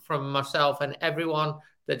one, from myself and everyone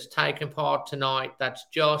that's taken part tonight, that's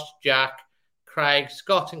Josh, Jack, Craig,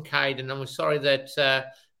 Scott and Caden. And we're sorry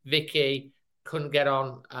that Vicky couldn't get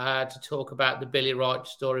on to talk about the Billy Wright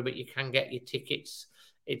story, but you can get your tickets.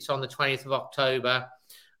 It's on the 20th of October,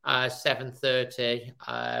 7:30.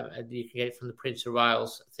 You can get it from the Prince of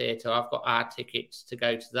Wales Theatre. I've got our tickets to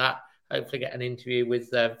go to that. Hopefully get an interview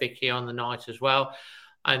with Vicky on the night as well.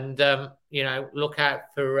 And, look out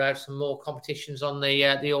for some more competitions on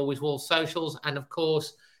the Always Wolves socials. And, of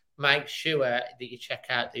course, make sure that you check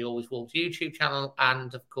out the Always Wolves YouTube channel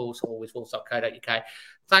and, of course, alwayswolves.co.uk.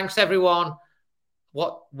 Thanks, everyone.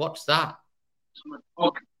 What's that?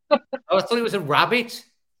 Oh, I thought it was a rabbit.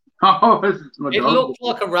 It looked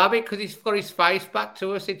like a rabbit because he's got his face back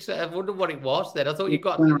to us. I wonder what it was then. I thought you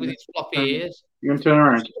got him with his floppy ears. You can turn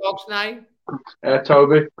around. What's the dog's name?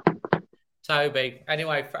 Toby. Toby.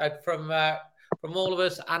 Anyway, from all of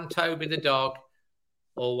us and Toby the dog,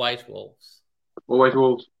 always Wolves. Always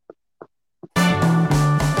Wolves.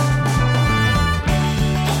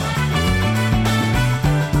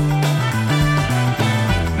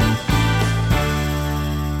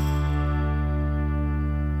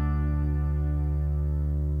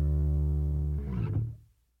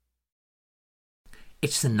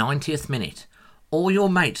 It's the 90th minute. All your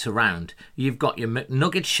mates around. You've got your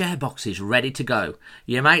McNugget share boxes ready to go.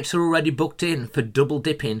 Your mates are already booked in for double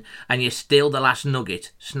dipping and you steal the last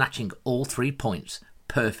nugget, snatching all 3 points.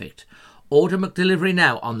 Perfect. Order McDelivery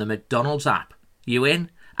now on the McDonald's app. You in?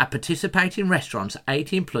 At participating restaurants,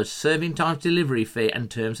 18 plus serving times, delivery fee and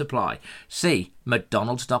terms apply. See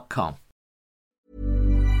mcdonalds.com.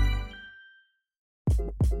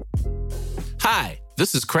 Hi,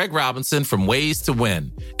 this is Craig Robinson from Ways to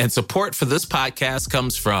Win, and support for this podcast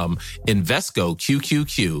comes from Invesco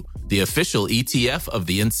QQQ, the official ETF of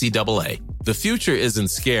the NCAA. The future isn't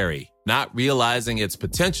scary. Not realizing its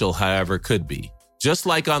potential, however, could be. Just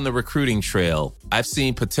like on the recruiting trail, I've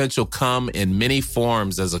seen potential come in many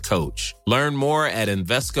forms as a coach. Learn more at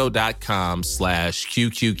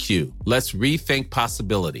Invesco.com/QQQ. Let's rethink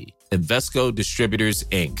possibility. Invesco Distributors,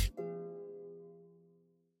 Inc.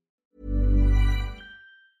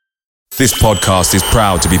 This podcast is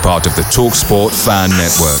proud to be part of the TalkSport Fan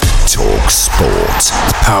Network. TalkSport.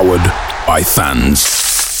 Powered by fans.